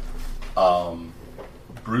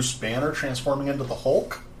Bruce Banner transforming into the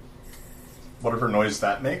Hulk. Whatever noise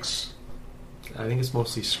that makes. I think it's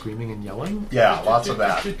mostly screaming and yelling. Yeah, lots of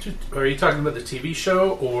that. Are you talking about the TV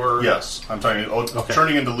show, or... Yes, I'm talking. Okay.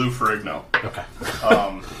 Turning into Lou Ferrigno. Okay.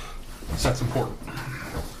 So that's important.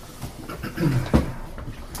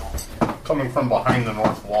 Coming from behind the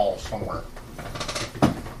north wall somewhere.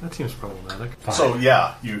 That seems problematic. So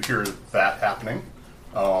yeah, you hear that happening.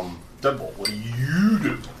 Deadbolt, what do you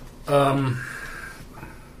do? I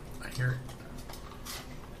hear...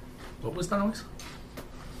 What was the noise?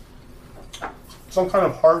 Some kind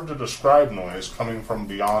of hard to describe noise coming from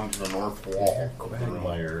beyond the north wall of the room.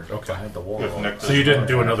 Quagmire Okay. behind the wall. If Nick So you didn't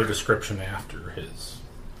do another description after his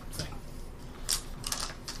thing?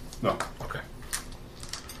 No. Okay.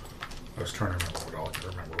 I was trying to remember what all I could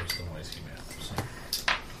remember was the noise he made. So,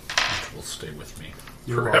 which will stay with me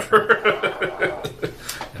You're forever.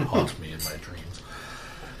 And haunt me in my dreams.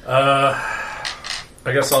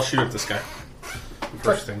 I guess I'll shoot at this guy.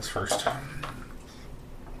 First things first.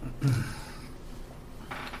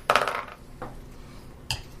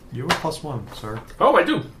 You were +1, sir. Oh, I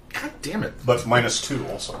do. God damn it. But -2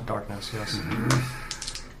 also. Darkness, yes.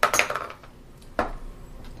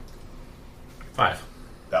 5.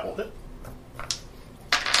 That will hit.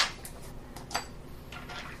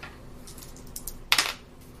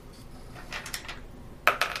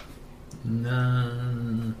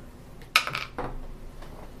 No.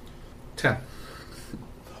 10.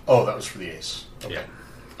 Oh, that was for the ace. Okay.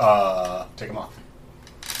 Yeah. Take him off.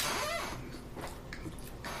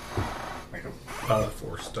 Make him.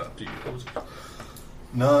 4 stop to use.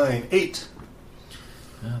 9, 8.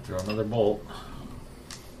 Yeah, throw another bolt.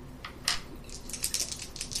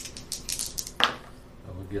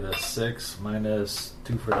 I will get a 6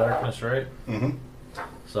 -2 for darkness, right? Mm-hmm.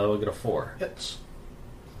 So I will get a 4. Hits.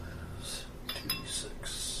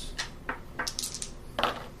 2d6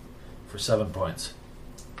 for 7 points.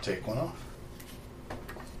 Take one off.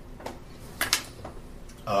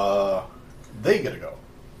 They get to go.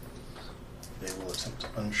 They will attempt to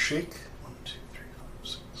unshake. 1, 2, 3, 4,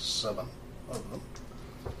 6, 7 of them.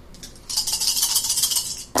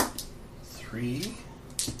 3.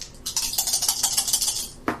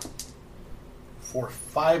 4,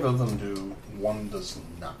 5 of them do. 1 does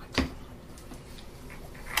not.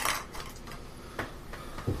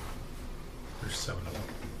 There's 7 of them.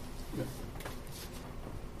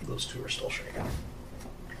 Those 2 are still shaking.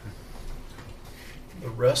 The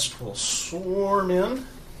rest will swarm in.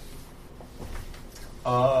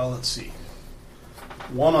 Let's see.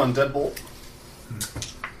 1 on Deadbolt.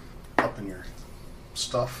 Up in your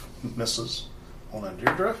stuff. Misses. 1 on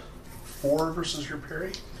Deirdre. 4 versus your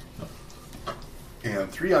parry.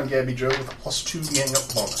 And 3 on Gabby Joe with a +2 gang up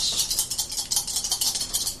bonus.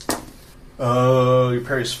 Your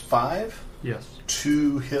parry's 5. Yes.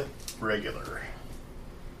 2 hit regular.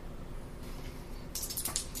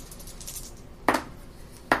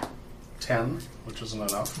 10, which isn't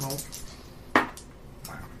enough. No.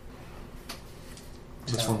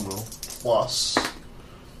 This 10 one will. plus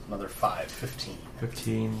another 5, 15.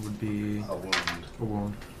 15 would be A wound. a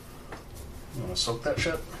wound. You want to soak that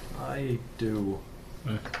shit? I do.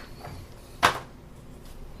 You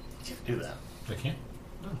can't do that. I can't.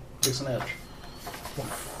 Takes an edge.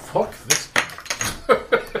 Fuck this.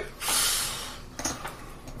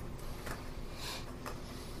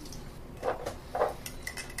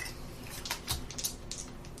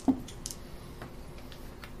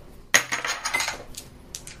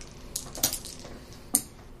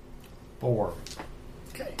 Four.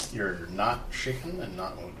 Okay, you're not shaken and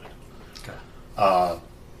not wounded. Okay.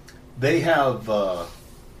 They have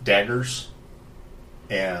daggers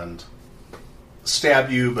and stab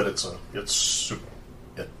you, but it's not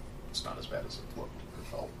as bad as it looked or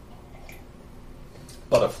felt.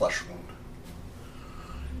 But a flesh wound.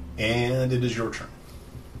 And it is your turn.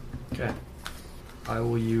 Okay. I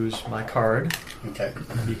will use my card, Okay,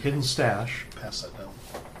 the hidden stash. pass that down.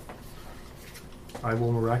 I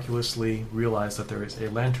will miraculously realize that there is a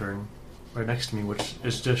lantern right next to me, which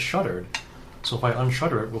is just shuttered. So if I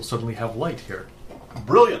unshutter it, we'll suddenly have light here.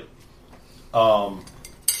 Brilliant.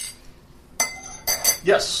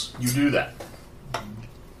 Yes, you do that.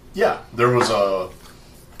 Yeah, there was a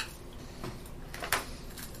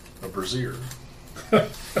brazier.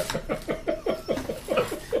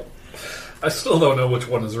 I still don't know which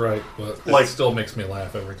one is right, but it still makes me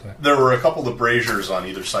laugh every time. There were a couple of braziers on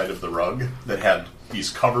either side of the rug that had these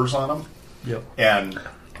covers on them. Yep. And,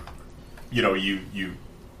 you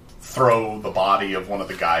throw the body of one of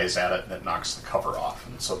the guys at it and it knocks the cover off.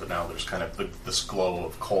 And so that now there's kind of this glow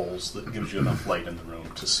of coals that gives you enough light in the room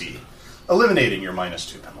to see, eliminating your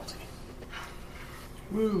 -2 penalty.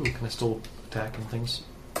 Woo! Can I still attack and things?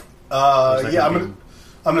 Yeah, I'm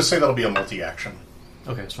gonna say that'll be a multi-action.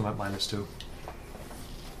 Okay, so I'm at -2.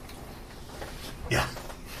 Yeah.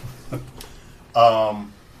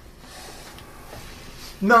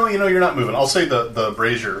 No, you're not moving. I'll say the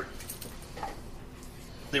brazier.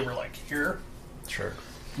 They were like here. Sure.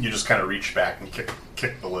 You just kind of reach back and kick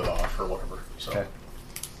the lid off or whatever. So Okay.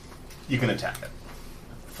 you can attack it.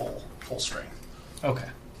 Full strength. Okay.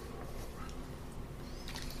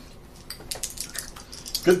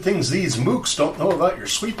 Good things these mooks don't know about your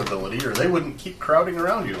sweep ability, or they wouldn't keep crowding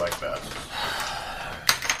around you like that.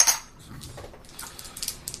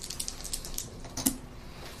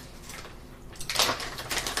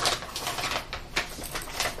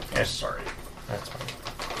 Yeah, sorry. That's fine.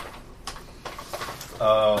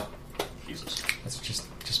 Jesus. That's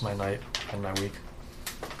just my night and my week.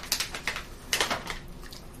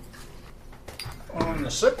 On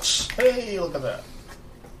the 6. Hey, look at that.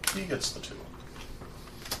 He gets the 2.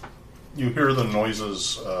 You hear the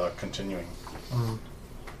noises continuing.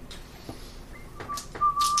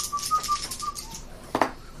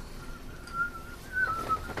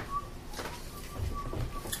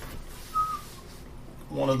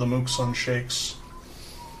 One of the mooks unshakes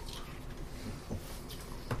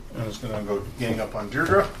and is going to go gang up on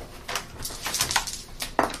Deirdre.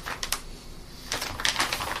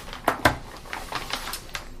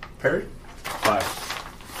 Parry? 5.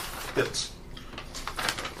 Hits.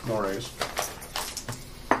 No raise.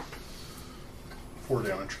 4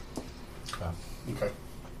 damage. Okay.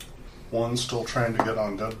 One still trying to get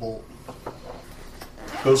on Deadbolt.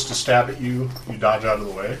 Goes to stab at you. You dodge out of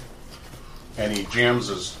the way. And he jams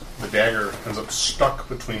the dagger ends up stuck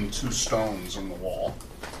between 2 stones in the wall.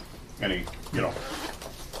 And he,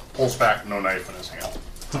 pulls back, no knife in his hand.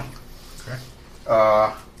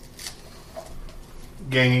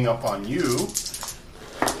 ganging up on you.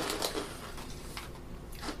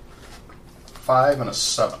 5 and a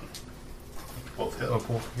 7. Both hit. Oh,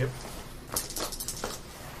 cool. Yep.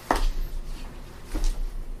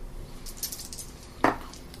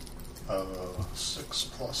 Uh, 6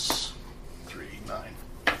 plus 3, 9.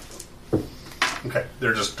 Okay,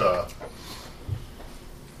 they're just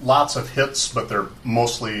lots of hits, but they're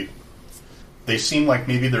mostly. They seem like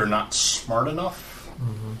maybe they're not smart enough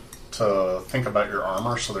to think about your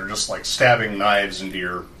armor, so they're just like stabbing knives into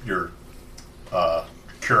your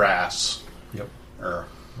cuirass. Yep. Or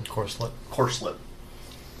Corselet. corselet,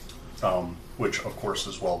 which of course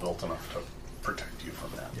is well built enough to protect you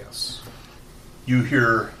from that. Yes. You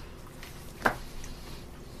hear.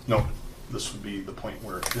 No, this would be the point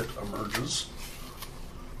where it emerges.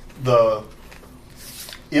 The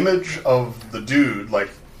image of the dude, like,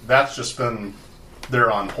 that's just been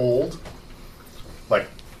there on hold. Like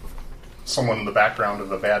someone in the background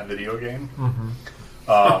of a bad video game.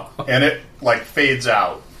 And it, like, fades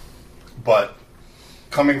out. But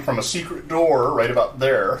coming from a secret door right about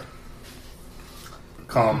there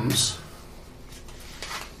comes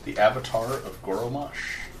the avatar of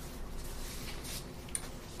Goromash.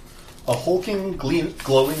 A hulking,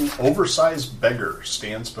 glowing, oversized beggar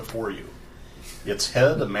stands before you. Its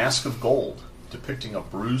head a mask of gold, depicting a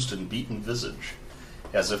bruised and beaten visage,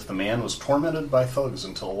 as if the man was tormented by thugs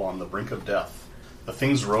until on the brink of death. The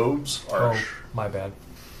thing's robes are... Oh, my bad.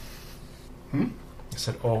 I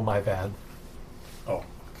said, oh, my bad. Oh.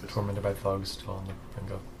 Tormented by thugs till on the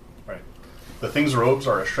brink of... Right. The thing's robes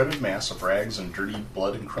are a shredded mass of rags and dirty,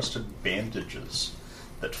 blood-encrusted bandages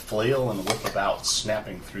that flail and whip about,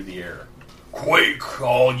 snapping through the air. "Quake,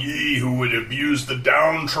 all ye who would abuse the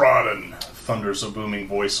downtrodden," thunders a booming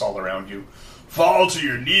voice all around you. "Fall to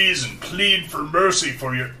your knees and plead for mercy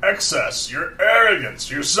for your excess, your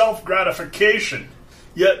arrogance, your self-gratification.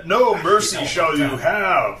 Yet no mercy shall you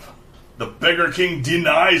have. The Beggar King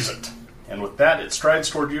denies it." And with that, it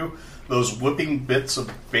strides toward you, those whipping bits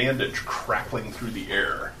of bandage crackling through the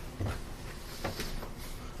air.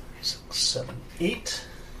 6, 7, 8.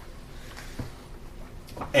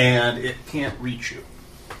 And it can't reach you.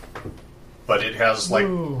 But it has, like,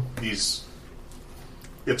 these...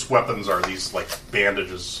 Its weapons are these, like,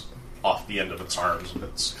 bandages off the end of its arms, and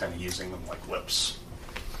it's kind of using them like whips.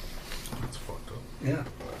 That's fucked up. Yeah.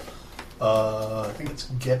 I think it's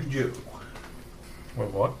Gabby Joe.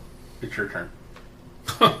 Wait, what? It's your turn.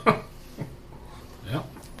 Yeah.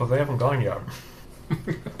 But they haven't gone yet.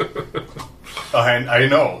 I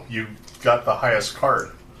know. You got the highest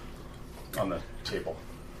card on the table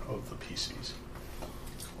of the PCs.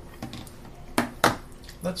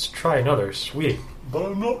 Let's try another. Sweet. But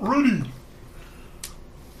I'm not ready.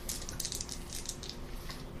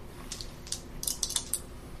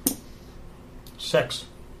 Six.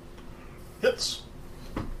 Hits.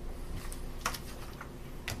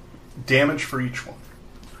 Damage for each one.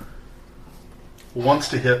 Once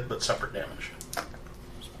to hit, but separate damage.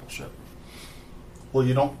 Bullshit. Well,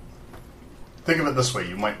 you don't... Think of it this way.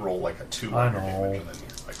 You might roll like a 2 I on your know. damage, and then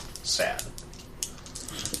you're like sad.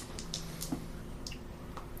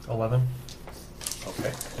 11.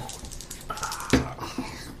 Okay.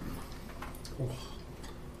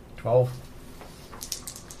 12.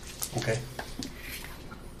 Okay.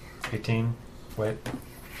 18. Wait.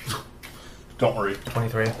 Don't worry.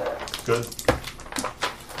 23. Good.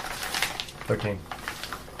 13.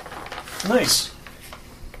 Nice.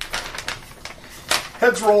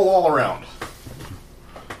 Heads roll all around.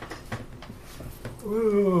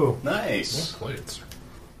 Ooh. Nice. Well played, sir.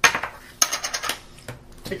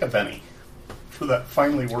 Take a Benny for that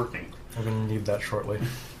finally working. I'm going to need that shortly.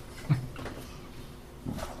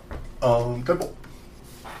 Deadbolt.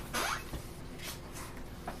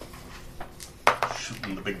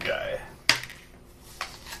 Shooting the big guy.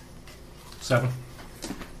 7.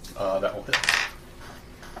 That will hit.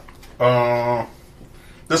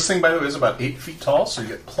 This thing, by the way, is about 8 feet tall, so you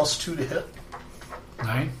get +2 to hit.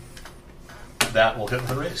 9. That will hit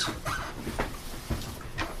the race.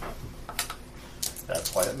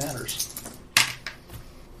 That's why it matters.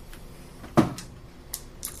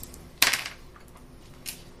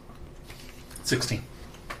 $16.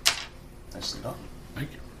 Nicely done.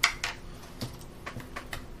 Thank you.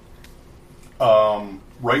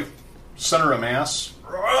 Right center of mass.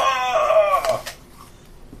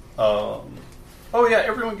 Oh yeah,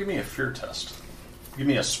 everyone give me a fear test. Give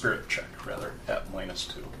me a spirit check, rather, at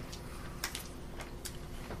 -2.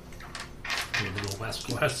 A little last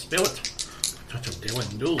spirit. Touch of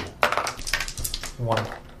Dylan Duel. 1.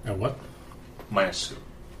 At what? -2.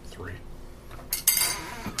 3.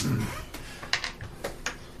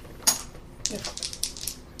 5.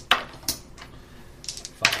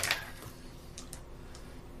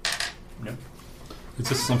 Nope. Is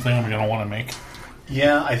this something I'm going to want to make?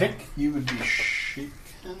 Yeah, I think you would be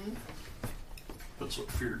shaken. That's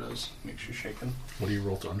what fear does. Makes you shaken. What do you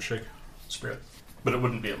roll to unshake? Spirit. But it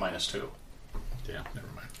wouldn't be at -2. Yeah, never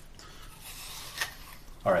mind.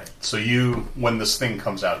 Alright, so when this thing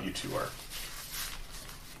comes out, you two are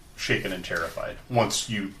shaken and terrified. Once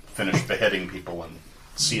you finish beheading people and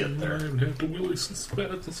see it I there. haven't had the willies since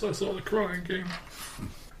I saw the crying game.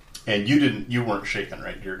 And you weren't shaken,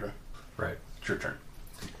 right, Deirdre? Right. It's your turn.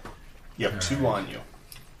 You have 2 Alright. on you.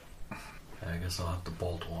 I guess I'll have to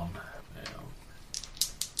bolt one.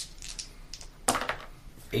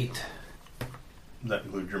 8. Does that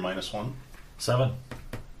include your -1? 7.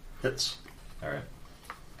 Hits. Alright.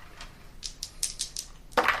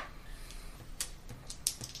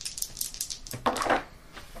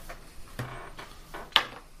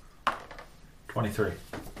 $23.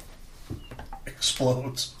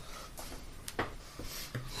 Explodes.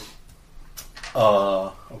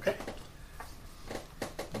 Okay.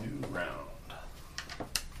 New round.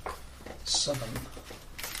 7,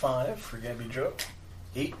 5 for Gabby Joe.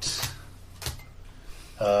 8.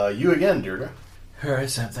 You again, Deirdre. Alright,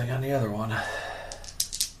 same thing on the other one.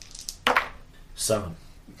 7.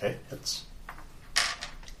 Okay, hits.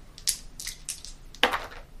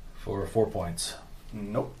 For 4 points.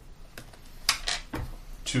 Nope.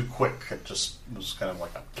 Too quick. It just was kind of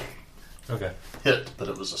like a Okay. hit, but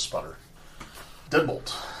it was a sputter.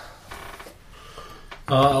 Deadbolt.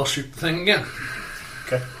 I'll shoot the thing again.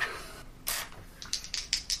 Okay.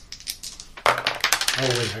 Oh,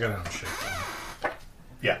 wait, I got to unshake.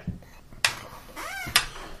 Yeah.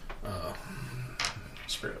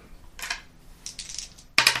 Spirit.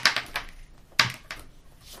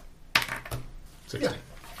 Yeah,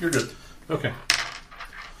 you're good. Okay.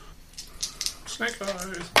 Snake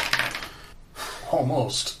eyes.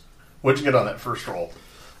 Almost. What'd you get on that first roll?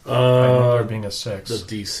 I remember there being a 6. The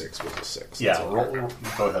D6 was a 6. Yeah, That's all.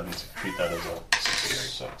 go ahead and treat that as a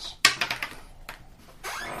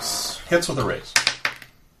 6. Hits with a raise.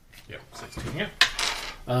 Yeah, 16, yeah.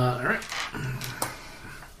 Alright.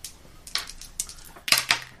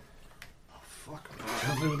 Oh, fuck.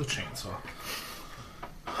 Gently with a chainsaw.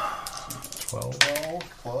 12. 12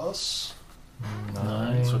 plus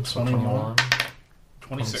 9. so So 21.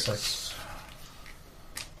 26. 26.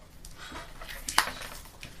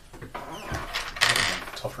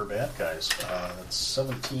 tougher bad guys. That's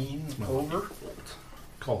 17 over.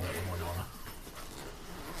 Call that one Winona.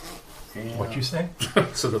 And What'd you say?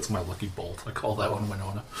 So that's my lucky bolt. I call that one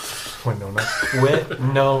Winona. Winona.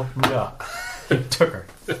 Winona. He took her.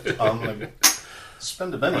 I'm going to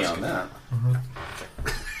spend a penny on that.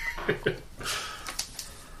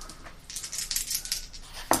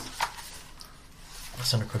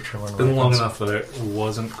 Send a quick trailer. It's been long enough that it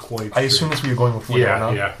wasn't quite. I assume that's where you're going with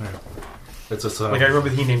Winona. Yeah. It's just Like I remember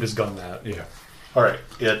he named his gun that. Yeah. All right.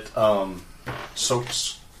 It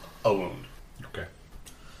soaks a wound. Okay.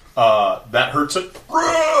 That hurts it.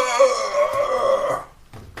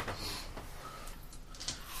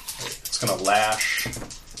 It's going to lash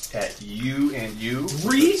at you and you.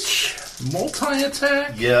 Reach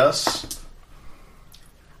multi-attack. Yes.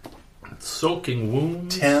 Soaking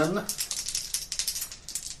wound. 10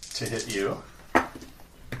 to hit you.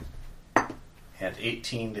 And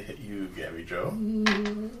 18 to hit you, Gabby Joe.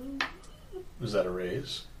 Was that a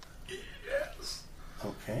raise? Yes.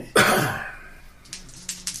 Okay.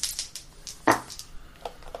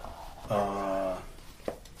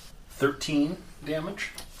 13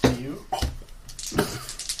 damage to you.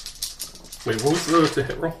 Wait, what was the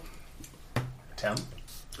hit roll? 10.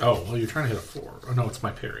 Oh, well, you're trying to hit a 4. Oh, no, it's my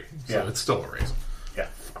parry. So Yeah. it's still a raise. Yeah.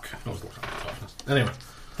 Fuck. I was looking at the toughness. Anyway.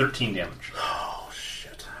 13 damage. Oh,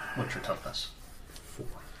 shit. What's your toughness? 4.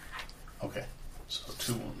 Okay. So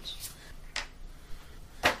 2 wounds.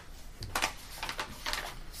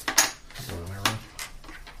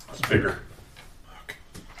 It's bigger.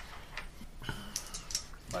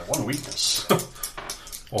 My one weakness.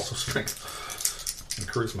 Also strength. And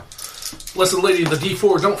charisma. Blessed Lady of the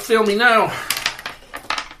D4, don't fail me now.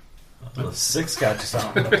 The 6 got you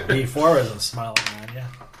something, but the D4 isn't smiling at you.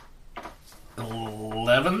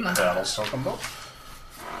 11. That'll soak them both.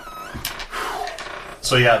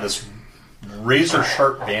 So yeah, this razor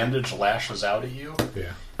sharp bandage lashes out at you,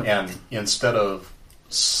 Yeah. and instead of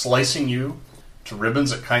slicing you to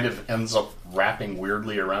ribbons, it kind of ends up wrapping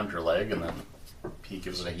weirdly around your leg, and then he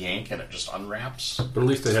gives it a yank, and it just unwraps. But at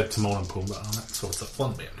least they had Timon and Pumbaa on it, so it's a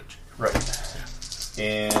fun bandage. Right.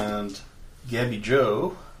 And Gabby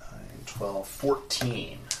Joe, 9, 12,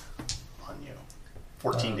 14 on you.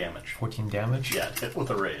 14 damage. 14 damage? Yeah, hit with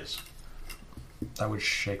a raise. That would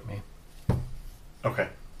shake me. Okay,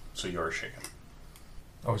 so you are shaken.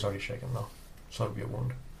 I was already shaken, though. So that would be a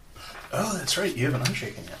wound. Oh, that's right. You haven't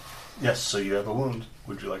unshaken yet. Yes, so you have a wound.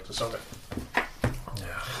 Would you like to soak it?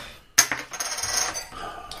 Yeah.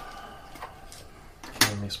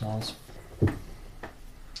 Killing me, Smalls.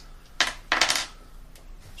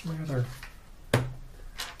 Where's my other...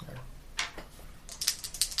 There.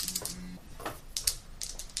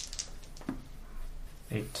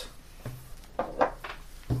 Eight.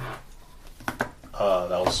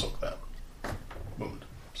 That'll soak that wound.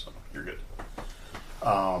 So you're good.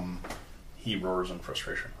 He roars in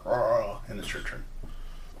frustration. And it's your turn.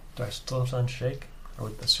 Do I still have to unshake? I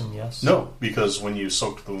would assume yes. No, because when you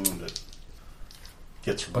soaked the wound, it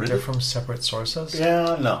gets But rid they're of... from separate sources?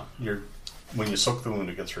 Yeah, no. When you soak the wound,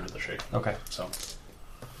 it gets rid of the shake. Okay. So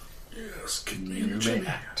Yes, kick me you in the may chin.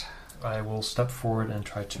 act. I will step forward and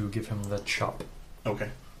try to give him the chop. Okay.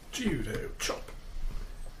 Judo chop.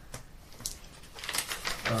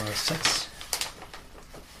 6.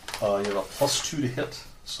 You have a +2 to hit,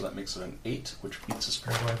 so that makes it an 8, which beats his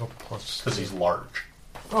Where parry. do I go plus? Because he's large.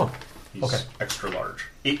 Oh, He's okay. extra large.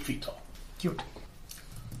 8 feet tall. Cute.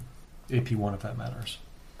 AP1 if that matters.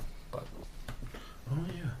 But, Oh,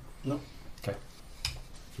 yeah. No. okay.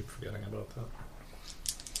 Keep forgetting about that.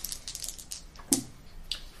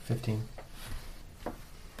 15.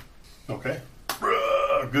 Okay.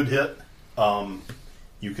 Good hit.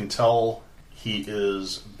 You can tell he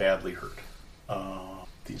is badly hurt.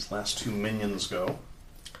 These last 2 minions go.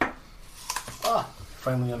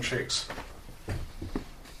 Finally unshakes.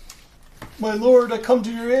 My lord, I come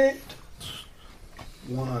to your aid.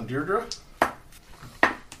 1 on Deirdre.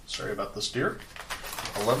 Sorry about this, dear.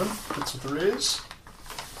 11 hits with the raise.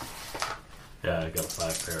 Yeah, I got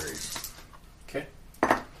 5 parries. Okay.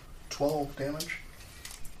 12 damage.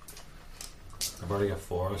 I've already got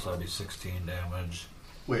 4, so that'd be 16 damage.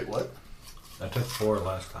 Wait, what? I took 4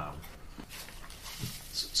 last time.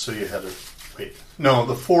 So you had to wait. No,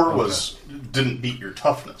 the 4 didn't beat your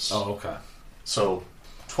toughness. Oh, okay. So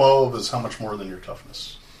 12 is how much more than your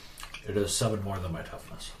toughness? It is 7 more than my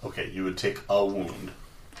toughness. Okay, you would take a wound.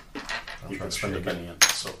 I'll You try can to spend a shake it. penny and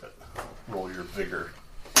soak it. Roll your vigor.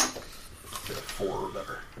 Get a 4 or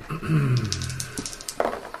better.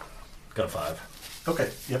 Got a 5. Okay,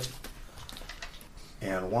 yep.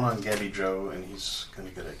 And 1 on Gabby Joe, and he's going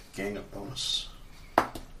to get a gang up bonus.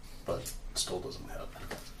 But still doesn't hit.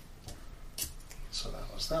 So that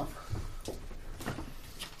was them.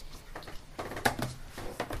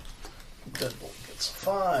 Deadbolt gets a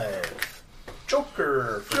 5.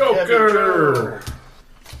 Joker! For Gabby Joe.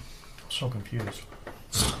 I'm so confused.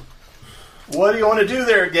 What do you want to do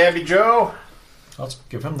there, Gabby Joe? Let's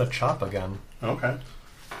give him the chop again. Okay.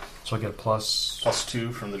 So I get plus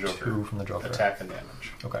 +2 from the Joker. 2 from the Joker. Attack and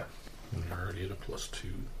damage. Okay. And you're already at a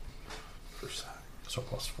 +2 for side. So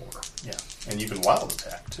plus 4. Yeah. And you can wild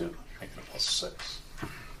attack, too. Make it a +6.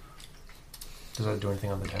 Does that do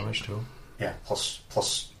anything on the damage, too? Yeah, plus.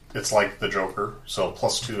 It's like the Joker. So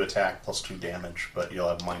 +2 attack, +2 damage, but you'll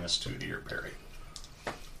have -2 to your parry.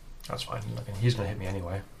 That's fine. He's going to hit me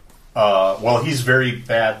anyway. Well, he's very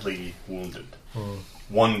badly wounded.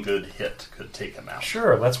 One good hit could take him out.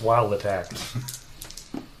 Sure, let's wild attack.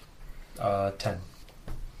 10.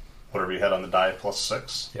 Whatever you had on the die,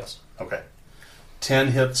 +6? Yes. Okay.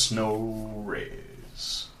 10 hits, no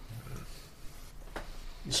raise.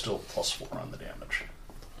 You still +4 on the damage.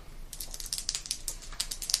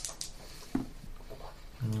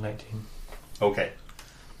 19. Okay.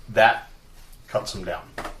 That cuts him down.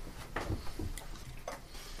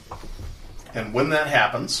 And when that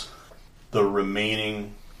happens, the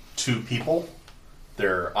remaining 2 people,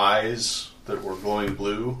 their eyes that were glowing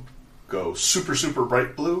blue go super, super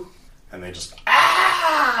bright blue, and they just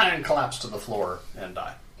and collapse to the floor and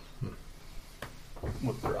die.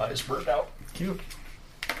 With their eyes burned out. Cute.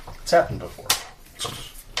 It's happened before.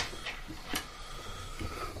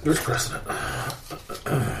 There's precedent.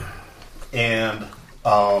 And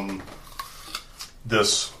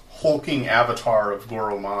this hulking avatar of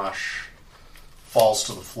Goromash falls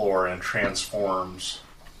to the floor and transforms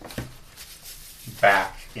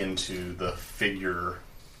back into the figure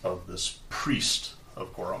of this priest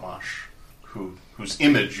of Goromash, whose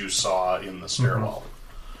image you saw in the stairwell.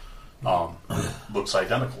 Looks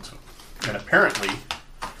identical to him. And apparently,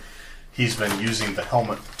 he's been using the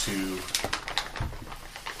helmet to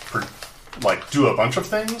do a bunch of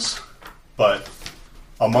things, but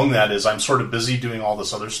among that is I'm sort of busy doing all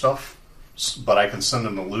this other stuff, but I can send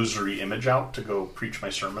an illusory image out to go preach my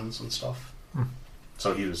sermons and stuff.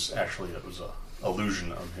 So it was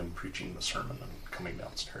illusion of him preaching the sermon and coming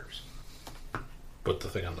downstairs. But the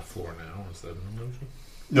thing on the floor now, is that an illusion?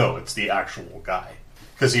 No, it's the actual guy.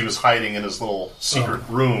 Because he was hiding in his little secret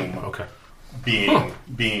room, Okay.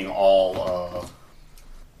 being all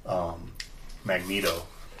Magneto,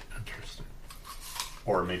 Interesting.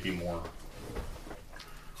 or maybe more.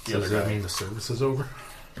 So does that mean the service is over?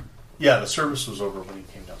 Yeah, the service was over when he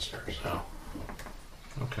came downstairs. Oh.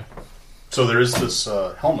 Okay. So there is this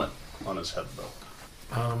helmet on his head,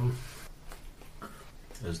 though.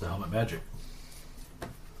 There's the helmet magic.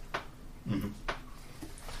 Mm-hmm.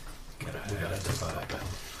 Gotta identify that.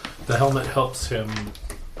 The helmet helps him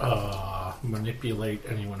manipulate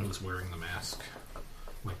anyone who's wearing the mask.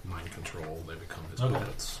 Like mind control, they become his Okay.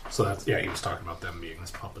 puppets. So that's, he was talking about them being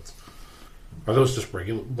his puppets. Are those just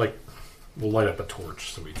regular, like, we'll light up a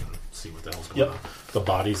torch so we can see what the hell's going on. The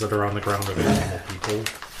bodies that are on the ground, are they normal people?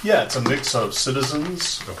 Yeah, it's a mix of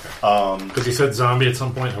citizens. Okay. Because you said zombie at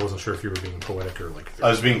some point, I wasn't sure if you were being poetic or like... I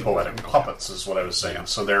was being poetic. Puppets is what I was saying.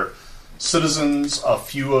 So they're citizens, a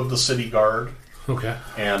few of the city guard, Okay.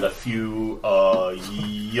 and a few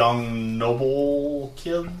young noble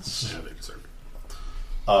kids. Yeah, they deserve it.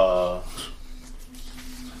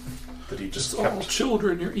 That he just It's kept. all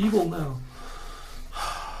children, you're evil now.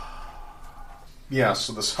 Yeah,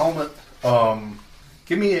 so this helmet.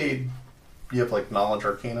 Give me a. You have like knowledge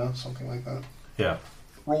arcana, something like that. Yeah.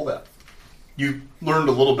 Roll that. You learned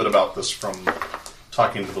a little bit about this from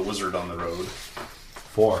talking to the wizard on the road.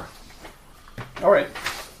 4. All right.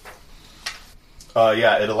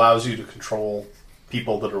 Yeah, it allows you to control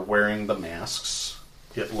people that are wearing the masks.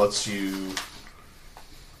 It lets you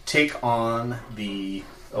take on the...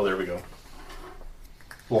 Oh, there we go.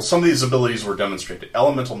 Well, some of these abilities were demonstrated.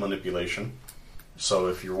 Elemental manipulation. So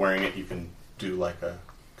if you're wearing it, you can do like a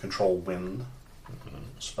control wind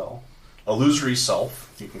spell. Illusory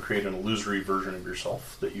self. You can create an illusory version of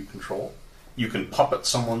yourself that you control. You can puppet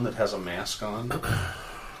someone that has a mask on.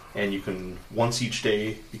 And you can, once each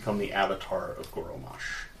day, become the avatar of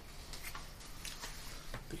Goromash.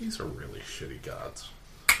 These are really shitty gods.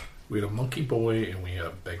 We had a monkey boy and we had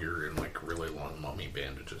a beggar in like really long mummy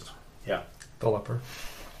bandages. Yeah. The leper.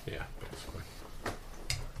 Yeah, basically.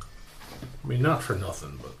 I mean, not for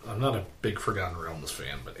nothing, but I'm not a big Forgotten Realms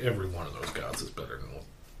fan, but every one of those gods is better than one.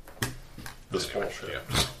 This bullshit. Yeah.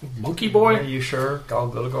 Monkey Are boy? you sure?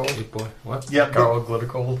 Garl Glittergold? Monkey boy? What? Yeah, Garl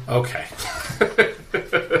Glittergold. Okay.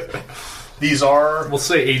 these are... We'll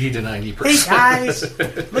say 80 to 90%. Hey guys!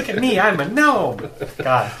 Look at me, I'm a gnome!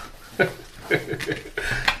 God.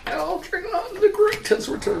 Algernon the Great has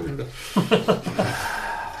returned.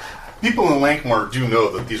 People in Lankhmar do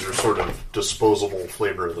know that these are sort of disposable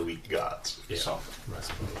flavor of the week gods. Yeah, So, I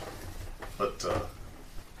suppose. but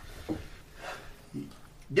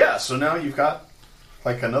yeah, so now you've got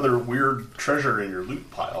like another weird treasure in your loot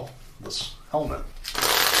pile. This helmet.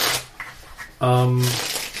 Are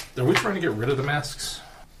we trying to get rid of the masks?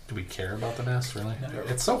 Do we care about the masks, really? No.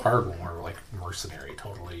 It's so hard when we're like mercenary,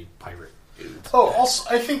 totally pirate dudes. Oh, also,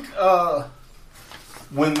 I think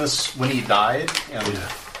when he died, and Yeah.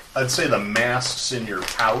 I'd say the masks in your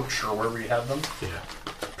pouch or wherever you had them, Yeah.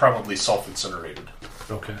 probably self-incinerated.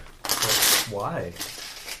 Okay. Why?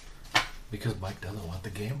 Because Mike doesn't want the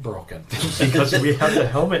game broken. Because we have the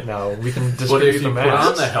helmet now. We can But distribute if the you put on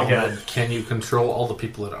masks the helmet, again. can you control all the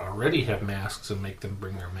people that already have masks and make them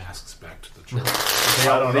bring their masks back to the church?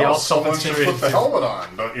 I don't They know. all Someone should self-incinerated put the too. helmet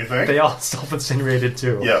on, don't you think? They all self-incinerated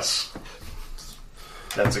too. Yes.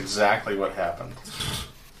 That's exactly what happened.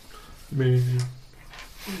 Man.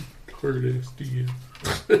 Hard ass DM.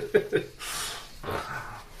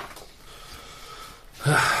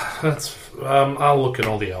 That's. I'll look at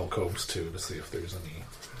all the alcoves too to see if there's any.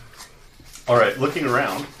 All right, looking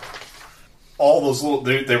around, all those little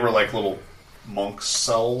they were like little monk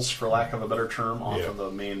cells, for lack of a better term, off of the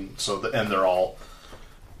main. And they're all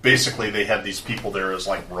basically they had these people there as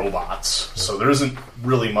like robots. So there isn't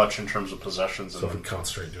really much in terms of possessions. So if we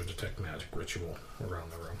concentrate and do a detect magic ritual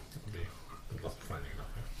around the room, it'd be nothing finding enough.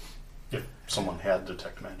 If someone had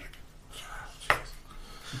detect magic.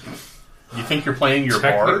 You think you're playing your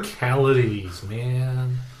bard? Technicalities,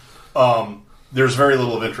 man. There's very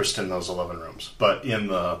little of interest in those 11 rooms. But in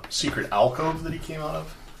the secret alcove that he came out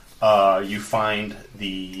of, you find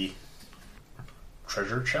the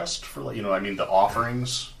treasure chest for, the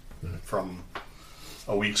offerings from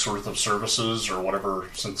a week's worth of services or whatever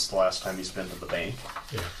since the last time he's been to the bank.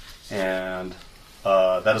 Yeah. And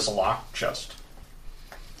that is a locked chest.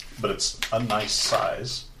 But it's a nice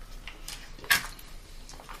size.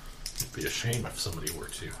 It'd be a shame if somebody were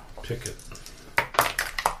to pick it.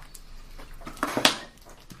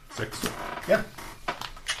 6. Yeah.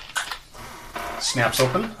 snaps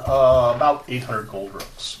open. About 800 gold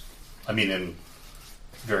rooks. I mean, in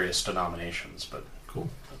various denominations, but Cool.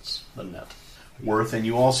 that's the net worth. And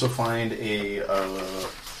you also find a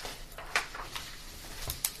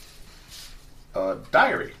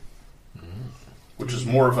diary, which is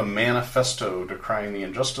more of a manifesto decrying the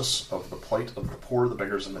injustice of the plight of the poor, the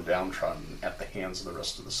beggars, and the downtrodden at the hands of the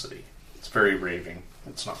rest of the city. It's very raving.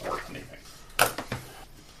 It's not worth anything.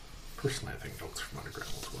 Personally, I think Notes from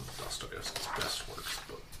Underground was one of Dostoevsky's best works,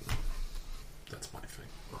 but that's my thing.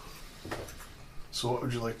 So what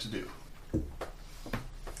would you like to do?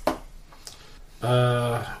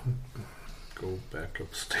 Go back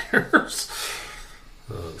upstairs.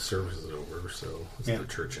 The service is over, so is Yeah. the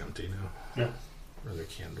church empty now? Yeah. Are there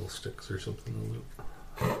candlesticks or something to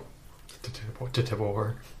loot? To tip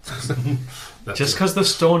over. That's Just it. because the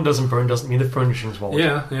stone doesn't burn doesn't mean the furnishings won't.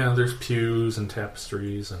 Yeah, there's pews and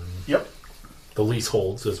tapestries and Yep. the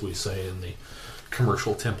leaseholds, as we say in the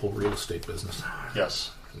commercial temple real estate business.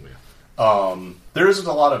 Yes. Yeah. There isn't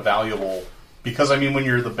a lot of valuable, because I mean, when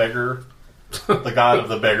you're the beggar, the god of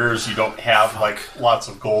the beggars, you don't have like lots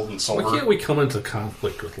of gold and Why silver. can't we come into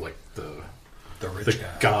conflict with like the rich guy.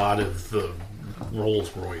 god of the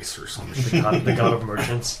Rolls Royce or something? The god of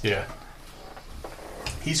merchants. Yeah.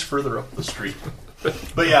 He's further up the street.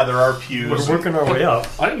 But yeah, there are pews. We're working our way up.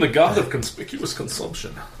 I am the god of conspicuous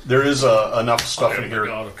consumption. There is enough stuff I in am the here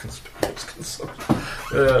god of conspicuous consumption.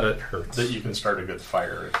 It hurts. that you can start a good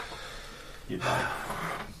fire if you'd like.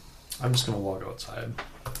 I'm just going to walk outside.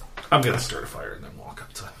 I'm going to start a fire and then walk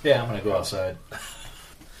outside. Yeah, I'm gonna go outside.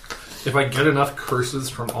 If I get enough curses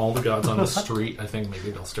from all the gods on the street, I think maybe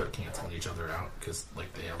they'll start canceling each other out because,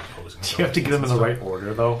 like, they have opposing. You have to get them in the right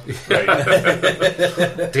order, though.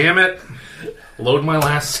 Right. Damn it! Load my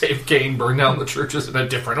last save game. Burn down the churches in a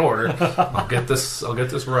different order. I'll get this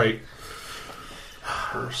right.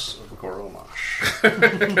 Curse of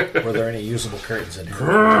Goromash. Were there any usable curtains in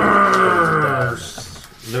here?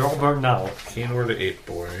 They're all burned now. Kanor the Ape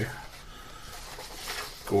Boy.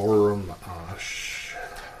 Goromash.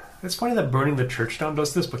 It's funny that burning the church down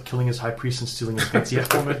does this, but killing his high priest and stealing his fancy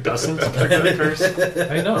helmet doesn't. Trigger the curse.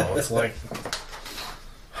 I know. It's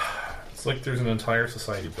like there's an entire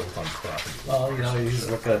society built on property. Well, you know, he's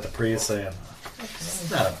looking at the priest saying,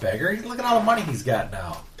 "He's not a beggar. Look at all the money he's got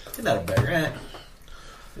now. He's not a beggar." Eh.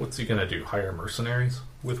 What's he gonna do? Hire mercenaries?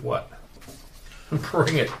 With what?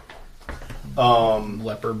 Bring it,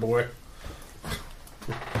 leper boy.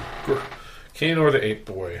 Kanor the Ape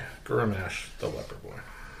Boy. Guramash the leper boy.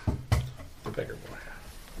 The beggar boy.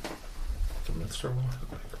 The minstrel boy. The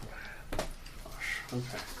beggar boy.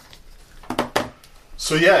 Okay.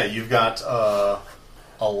 So yeah, you've got a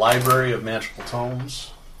library of magical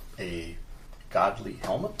tomes, a godly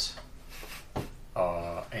helmet,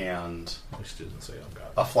 and At least it didn't say oh god.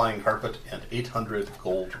 a flying carpet, and 800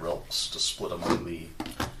 gold rilks to split among the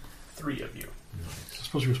three of you. I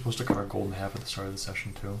suppose we were supposed to cut our gold in half at the start of the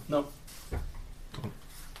session, too. Nope.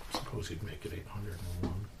 Suppose you'd make it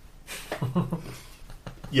 801.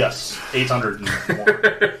 Yes,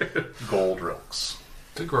 801 gold rilks,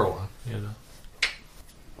 To grow on, you know.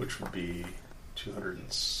 which would be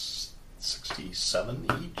 267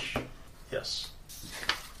 each. Yes.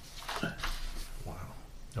 Wow.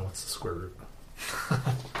 Now what's the square root?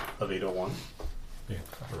 Of 801. Yeah.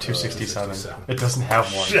 267. 67. It doesn't have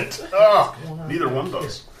one. Shit. Oh, neither one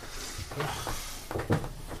does.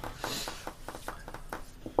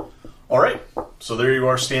 All right. So there you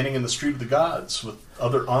are, standing in the Street of the Gods with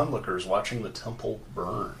other onlookers watching the temple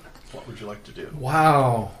burn. What would you like to do?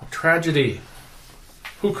 Wow. Tragedy.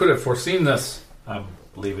 Who could have foreseen this? I'm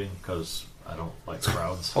leaving because I don't like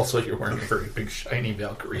crowds. Also, you're wearing a very big, shiny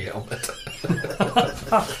Valkyrie helmet.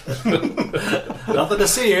 Nothing to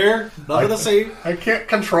see here. Nothing to see. I can't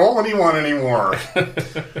control anyone anymore.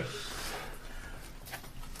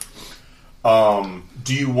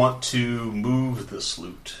 Do you want to move this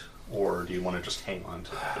loot, or do you want to just hang on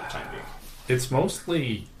to it for the time being? It's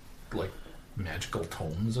mostly, like, magical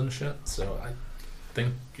tomes and shit, so I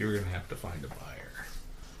think you're going to have to find a buyer.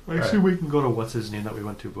 Actually, we can go to what's his name that we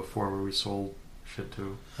went to before where we sold shit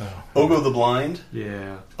to. Oh. Ogo the Blind.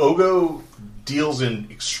 Yeah. Ogo deals in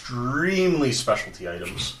extremely specialty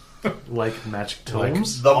items. Like magic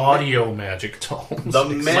tomes? The Audio magic tomes. The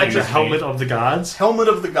Like magic the helmet of the gods? Helmet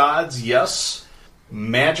of the Gods, yes.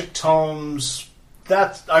 Magic tomes,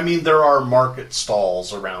 there are market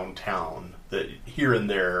stalls around town that here and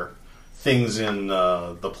there, things in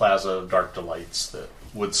the Plaza of Dark Delights that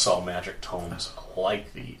would sell magic tomes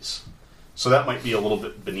like these. So that might be a little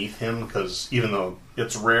bit beneath him, because even though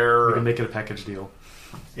it's rare... We can make it a package deal.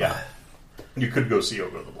 Yeah. You could go see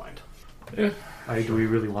Ogo the Blind. Yeah. Do we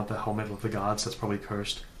really want the helmet of the gods? That's probably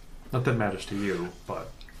cursed. Not that it matters to you, but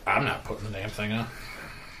I'm not putting the damn thing on.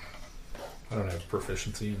 I don't have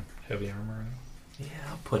proficiency in heavy armor. Yeah,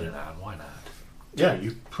 I'll put it on. Why not? Yeah,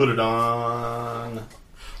 you put it on.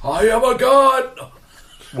 I am a god!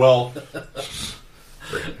 Well,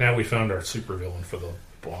 Now we found our supervillain for the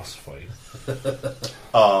boss fight.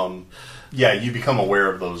 yeah, you become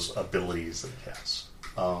aware of those abilities that he has.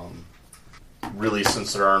 Really,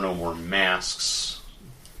 since there are no more masks,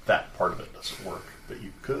 that part of it doesn't work. But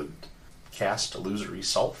you could cast Illusory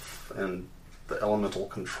Self and the Elemental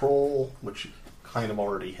Control, which you kind of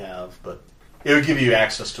already have, but it would give you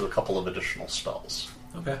access to a couple of additional spells.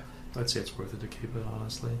 Okay. I'd say it's worth it to keep it,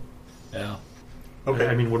 honestly. Yeah. Okay.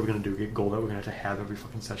 I mean, what are we going to do? Get gold out? We're going to have every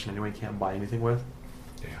fucking session anyway. Can't buy anything with?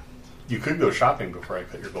 Yeah. You could go shopping before I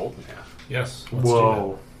cut your gold in half. Yes. Let's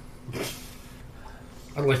Whoa. do that.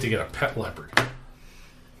 I'd like to get a pet leopard.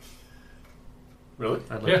 Really?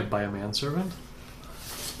 I'd like Yeah. to buy a manservant.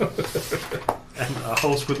 And a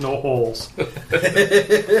house with no holes.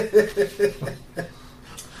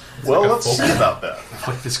 Well, like a let's see folk- about that.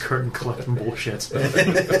 Fuck this curtain collecting bullshit.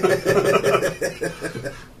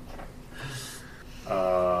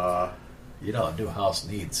 You know, a new house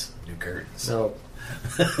needs new curtains. No.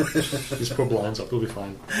 Just put blinds up. It'll be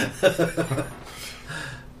fine.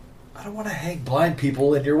 I don't want to hang blind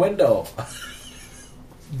people in your window.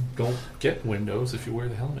 Don't get windows. If you wear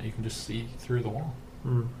the helmet, you can just see through the wall.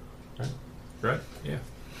 Mm. Right? Right? Yeah.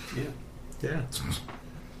 Yeah. Yeah.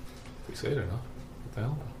 If we say it enough.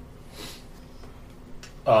 What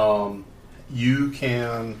the hell? You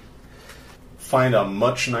can find a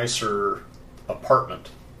much nicer apartment.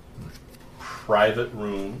 Private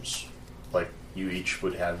rooms, like you each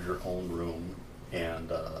would have your own room, and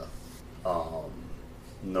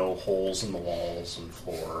no holes in the walls and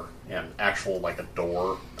floor, and actual like a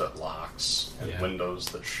door that locks and Yeah. windows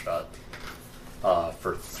that shut.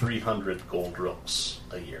 For 300 gold rooks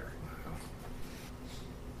a year.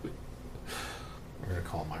 We're going to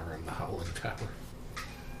call my room the Howling Tower.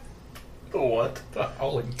 The what? The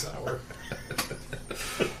Howling Tower.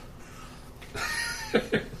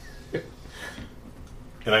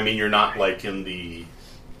 And I mean, you're not like in the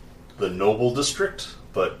noble district,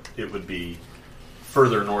 but it would be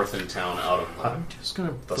further north in town, out of I'm just going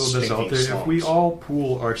to The throw this out stinking there. If we slums. all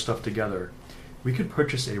pool our stuff together, we could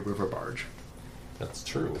purchase a river barge. That's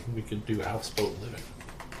true. We could do houseboat living.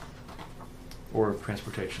 Or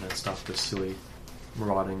transportation and stuff that's silly.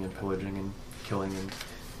 Marauding and pillaging and killing and...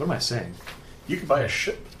 What am I saying? You could buy a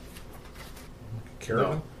ship,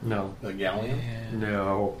 Caravan? No. a galleon.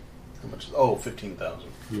 No. How much? Oh, 15,000.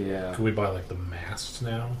 Yeah. Could we buy like the mast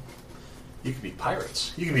now? You could be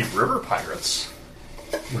pirates. You could be river pirates.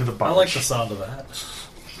 With a I barge. like the sound of that.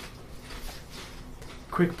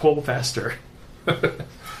 Quick, pull faster.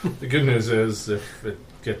 The good news is if it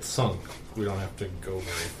gets sunk, we don't have to go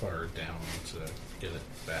very far down to get it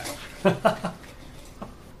back.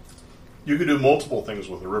 You could do multiple things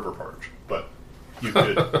with a river barge, but you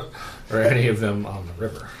could. Or any of them on the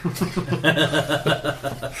river.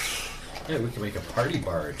 Yeah, we can make a party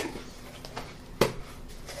barge.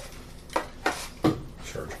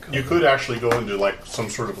 Sure. You could actually go into like some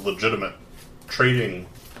sort of legitimate trading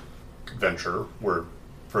venture where,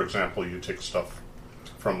 for example, you take stuff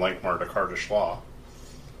from Lankhmar to Kardashlaw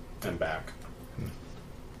and back.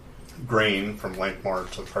 Grain from Lankhmar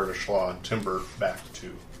to Kardashlaw and timber back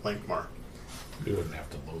to Lankhmar. We wouldn't have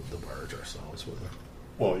to load the barge ourselves, would we?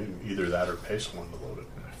 Well, either that or pay someone to load it.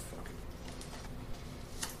 Ah, fuck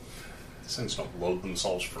it. These things don't load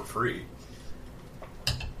themselves for free.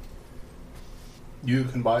 You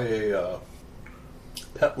can buy a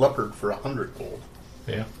pet leopard for 100 gold.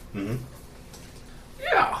 Yeah. Mm-hmm.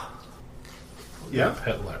 Yeah. Yeah.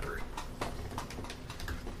 Pet leopard.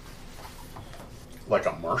 Like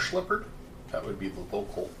a marsh leopard? That would be the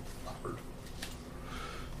local leopard.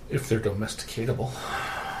 If they're domesticatable.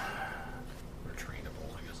 Or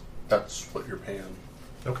trainable, I guess. That's what you're paying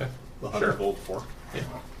Okay. the 100 gold for. Yeah.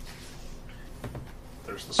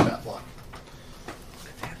 There's the stat block.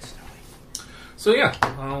 So yeah,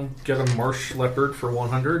 I'll get a marsh leopard for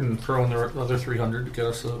 100 and throw in the other 300 to get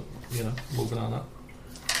us moving on up.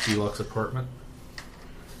 Deluxe apartment.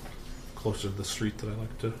 Closer to the street that I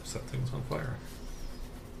like to set things on fire.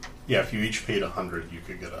 Yeah, if you each paid 100, you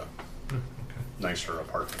could get a Okay. nicer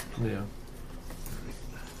apartment. Yeah.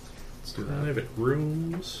 Let's do that. Private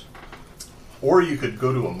rooms. Or you could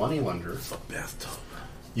go to a moneylender, A bathtub.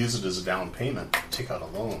 use it as a down payment, take out a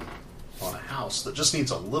loan on a house that just needs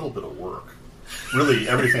a little bit of work. Really,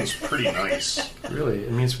 everything's pretty nice. Really,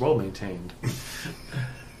 it means well maintained.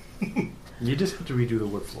 You just have to redo the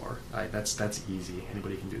wood floor. That's easy.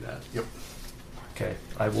 Anybody can do that. Yep. Okay,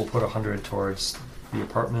 I will put 100 towards the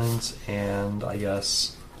apartment, and I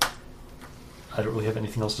guess I don't really have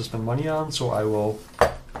anything else to spend money on, so I will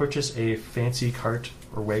purchase a fancy cart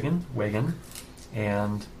or wagon,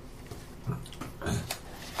 and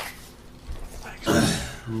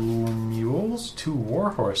 2 mules, 2 war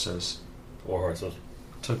horses. War horses.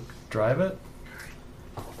 To drive it.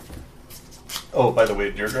 Oh, by the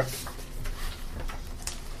way, Deirdre,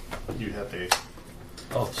 you have a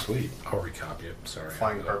Oh, sweet. I'll recopy it. Sorry.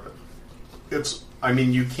 flying carpet.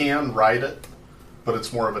 You can ride it, but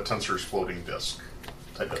it's more of a Tensor's floating disc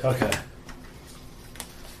type of thing. Okay.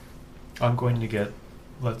 I'm going to get,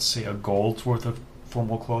 let's say, a gold's worth of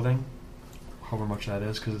formal clothing, however much that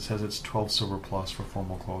is, because it says it's 12 silver plus for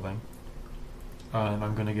formal clothing. And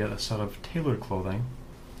I'm going to get a set of tailored clothing,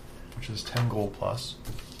 which is 10 gold plus.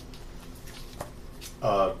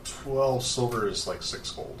 12 silver is like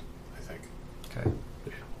 6 gold, I think. Okay.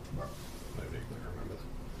 Yeah. I vaguely remember that.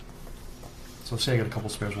 So say I get a couple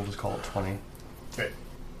spares, we'll just call it 20. Okay.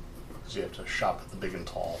 Because you have to shop at the big and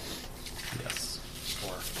tall Yes.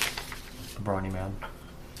 store. The brawny man.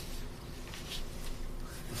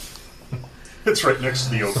 It's right next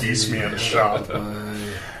to the obese man's shop.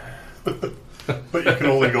 But you can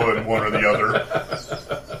only go in one or the other.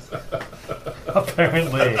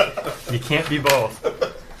 Apparently. You can't be both.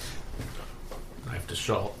 I have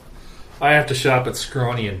to shop at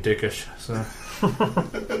Scrawny and Dickish, so.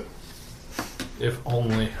 If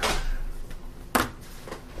only.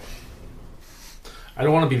 I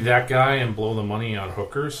don't want to be that guy and blow the money on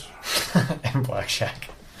hookers. And Blackjack.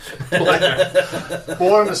 Well, what I'm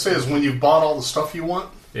going to say is when you've bought all the stuff you want,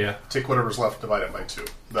 Yeah. take whatever's left, divide it by 2.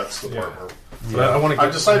 That's the part where But I want to.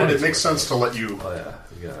 I've decided it makes sense to let you. Oh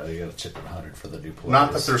yeah, you got to chip in 100 for the new place.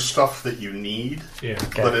 Not that there's stuff that you need, Yeah.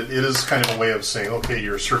 Okay. but it is kind of a way of saying, okay,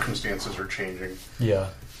 your circumstances are changing. Yeah.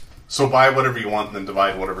 So buy whatever you want and then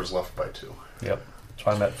divide whatever's left by 2. Yep.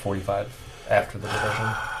 So I'm at 45 after the division,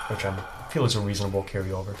 which I feel is a reasonable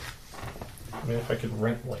carryover. I mean, if I could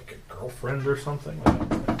rent like a girlfriend or something,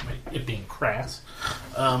 it being crass.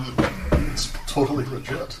 It's totally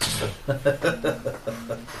legit.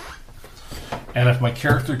 And if my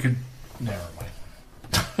character could, never mind.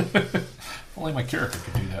 If only my character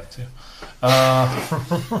could do that too.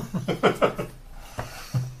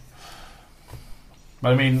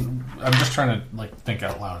 But I mean, I'm just trying to think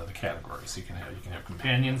out loud of the categories. You can have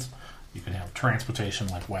companions, you can have transportation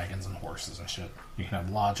like wagons and horses and shit. You can have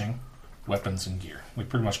lodging, weapons, and gear. We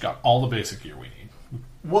pretty much got all the basic gear we need.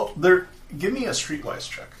 Well, give me a streetwise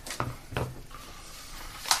check.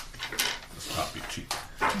 This not be cheap.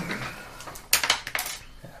 I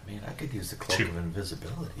mean, I could use the cloak 2. of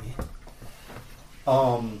invisibility.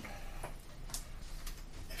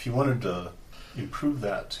 If you wanted to improve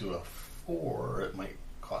that to a 4, it might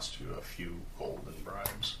cost you a few gold in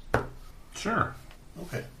bribes. Sure.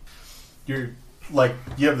 Okay. You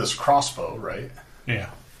have this crossbow, right?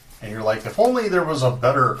 Yeah. And you're like, if only there was a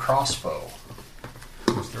better crossbow.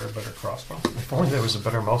 Is there a better crossbow? If only there was a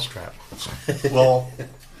better mousetrap. Well,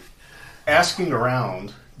 asking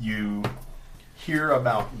around, you hear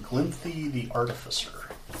about Glinthy the Artificer.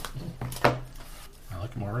 I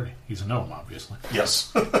like him already. He's a gnome, obviously.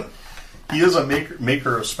 Yes. He is a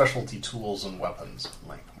maker of specialty tools and weapons.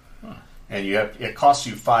 And it costs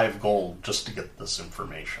you 5 gold just to get this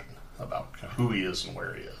information about who he is and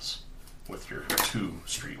where he is with your 2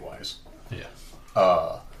 streetwise. Yeah.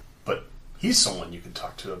 But he's someone you can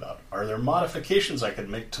talk to about, are there modifications I could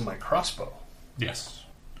make to my crossbow? Yes.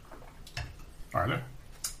 Are there?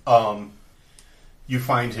 You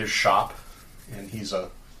find his shop, and he's a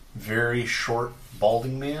very short,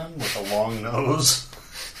 balding man with a long nose.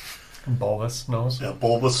 Bulbous nose? A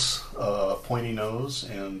bulbous, pointy nose,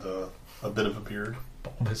 and a bit of a beard.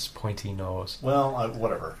 Bulbous, pointy nose. Well,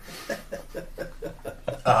 whatever.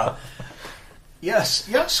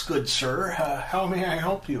 Yes, good sir. How may I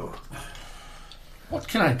help you? What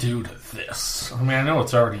can I do to this? I mean, I know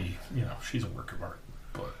it's already, she's a work of art,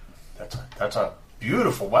 but... That's a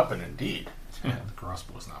beautiful weapon indeed. Yeah, the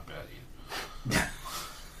crossbow is not bad either.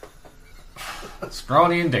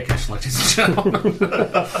 Scrawny and dickish, ladies and gentlemen.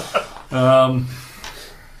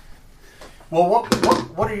 Well,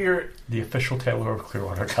 what are your... The official tailor of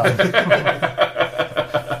Clearwater County.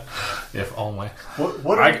 If only.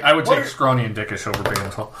 I would take Scrawny and dickish over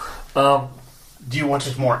Bantal. Do you want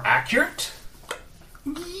it more accurate?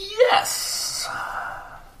 Yes!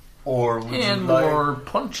 Or would And you like... more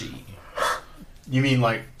punchy. You mean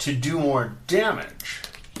to do more damage?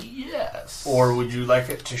 Yes. Or would you like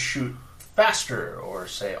it to shoot faster or,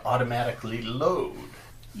 say, automatically load?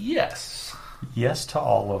 Yes. Yes to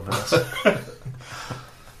all of this.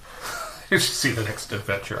 You should see the next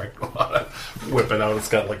adventure I go on. Whip it out. It's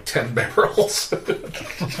got like 10 barrels.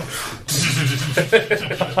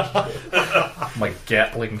 My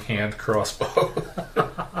Gatling hand crossbow.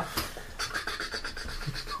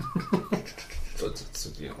 So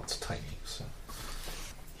it's tiny. So.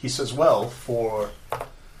 He says, well,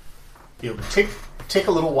 it would take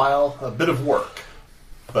a little while, a bit of work,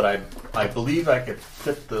 but I believe I could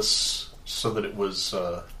fit this so that it was,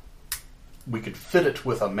 we could fit it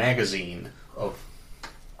with a magazine of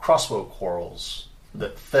crossbow quarrels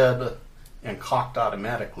that fed and cocked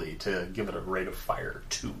automatically to give it a rate of fire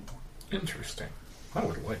 2. Interesting. I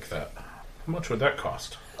would like that. How much would that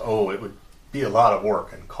cost? Oh, it would be a lot of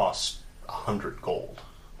work and cost 100 gold.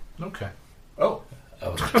 Okay. Oh.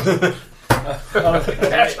 Cash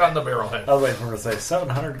on the barrelhead. I was waiting for him to say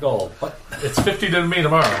 700 gold. What? It's 50 to me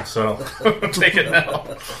tomorrow, so take it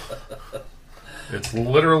now. It's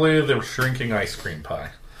literally the shrinking ice cream pie.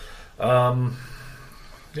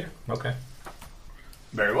 Yeah, okay.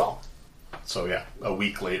 Very well. So yeah, a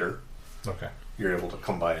week later, Okay. you're able to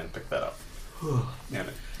come by and pick that up. And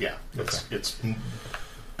it's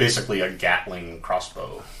basically a Gatling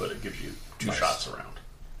crossbow, but it gives you 2 Nice. shots around.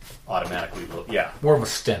 Automatically, yeah. More of a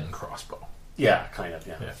Sten crossbow. Yeah, kind of,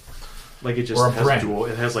 yeah. Yeah. Like it just Or a has brand. dual.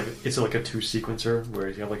 It has like it's like a 2 sequencer where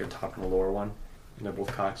you have like a top and a lower one, and they're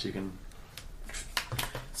both cocks. You can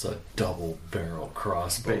It's a double barrel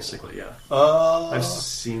crossbow. basically, yeah. Uh, I've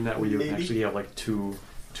seen that where you maybe. actually have like two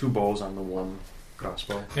bows on the one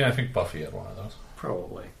crossbow. Yeah, I think Buffy had one of those.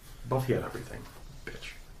 Probably. Buffy had everything.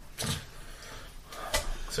 Bitch.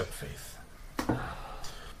 Except Faith.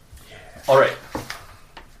 all right.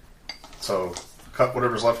 So, cut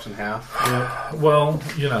whatever's left in half. Well,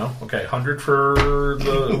 okay, 100 for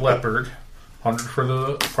the leopard, 100 for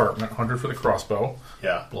the apartment, 100 for the crossbow.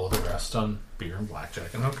 Yeah, Blow the rest on beer and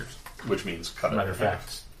blackjack and hookers. which means cut it Matter of in half.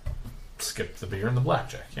 fact, skip the beer and the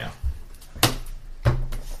blackjack, yeah.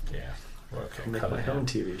 Yeah. Okay, Make cut my it own down.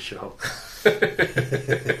 TV show.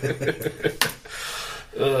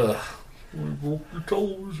 Ugh.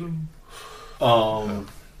 Television.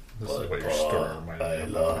 This is what your story reminded me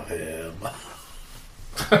of. love him.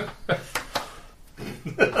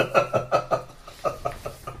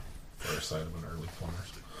 First side of an early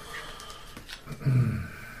plumber's.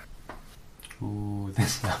 Ooh,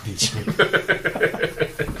 this not be cheap.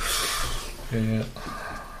 Yeah.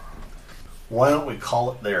 Why don't we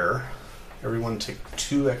call it there? Everyone take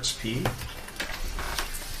 2 XP.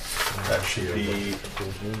 That should be...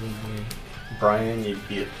 Brian, you'd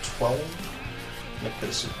be at 12. Nick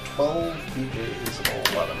is at 12. BJ is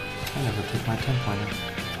at 11. I never took my 10-pointer.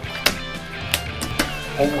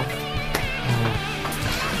 Homework.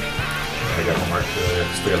 I got homework to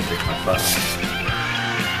still gotta take my class.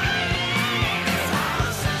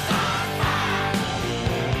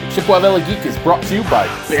 Chippewa Valley Geek is brought to you by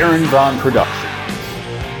Baron Von Productions.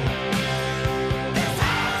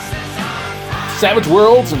 Savage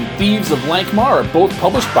Worlds and Thieves of Lankhmar are both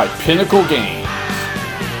published by Pinnacle Games.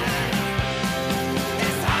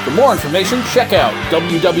 For more information, check out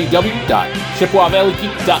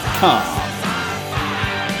www.chippewavalleygeek.com.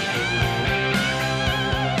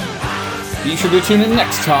 Be sure to tune in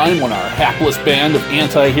next time when our hapless band of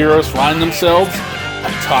anti-heroes find themselves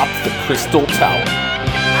atop the Crystal Tower.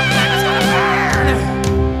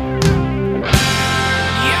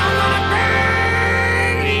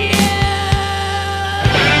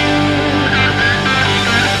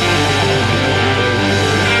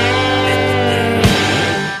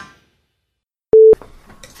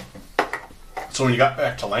 So when you got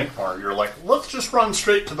back to Lankhmar, you're like, let's just run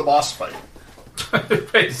straight to the boss fight.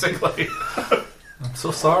 Basically. I'm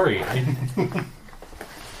so sorry.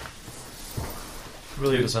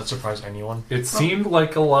 Really, does that surprise anyone? It seemed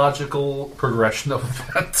like a logical progression of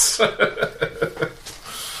events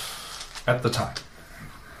at the time.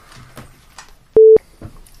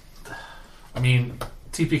 I mean,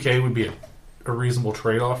 TPK would be a reasonable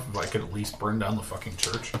trade-off if I could at least burn down the fucking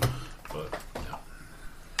church. But, no.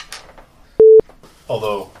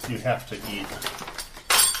 Although, you have to eat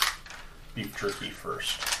beef jerky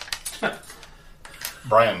first.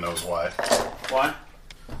 Brian knows why. Why?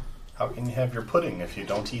 How can you have your pudding if you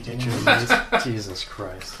don't eat any meat? Jesus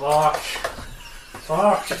Christ. Fuck.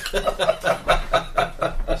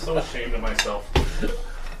 I'm so ashamed of myself.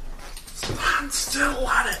 I'm still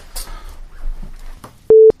on it.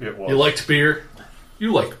 It was. You liked beer?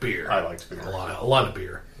 You liked beer. I liked beer. A lot of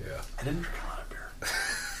beer. Yeah. I didn't drink a lot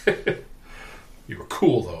of beer. You were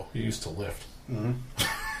cool though. You used to lift. Mm-hmm.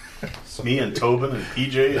 Me and Tobin and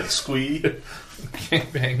PJ and Squee.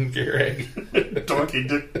 Gangbang Garag. Donkey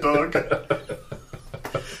Dick Dog.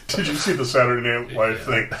 Did you see the Saturday Night Live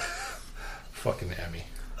thing? Fucking Emmy.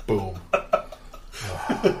 Boom.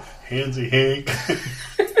 Handsy Hank.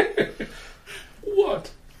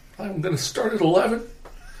 What? I'm going to start at 11,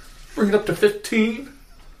 bring it up to 15,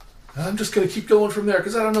 and I'm just going to keep going from there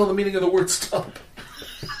because I don't know the meaning of the word stop.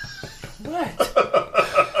 What?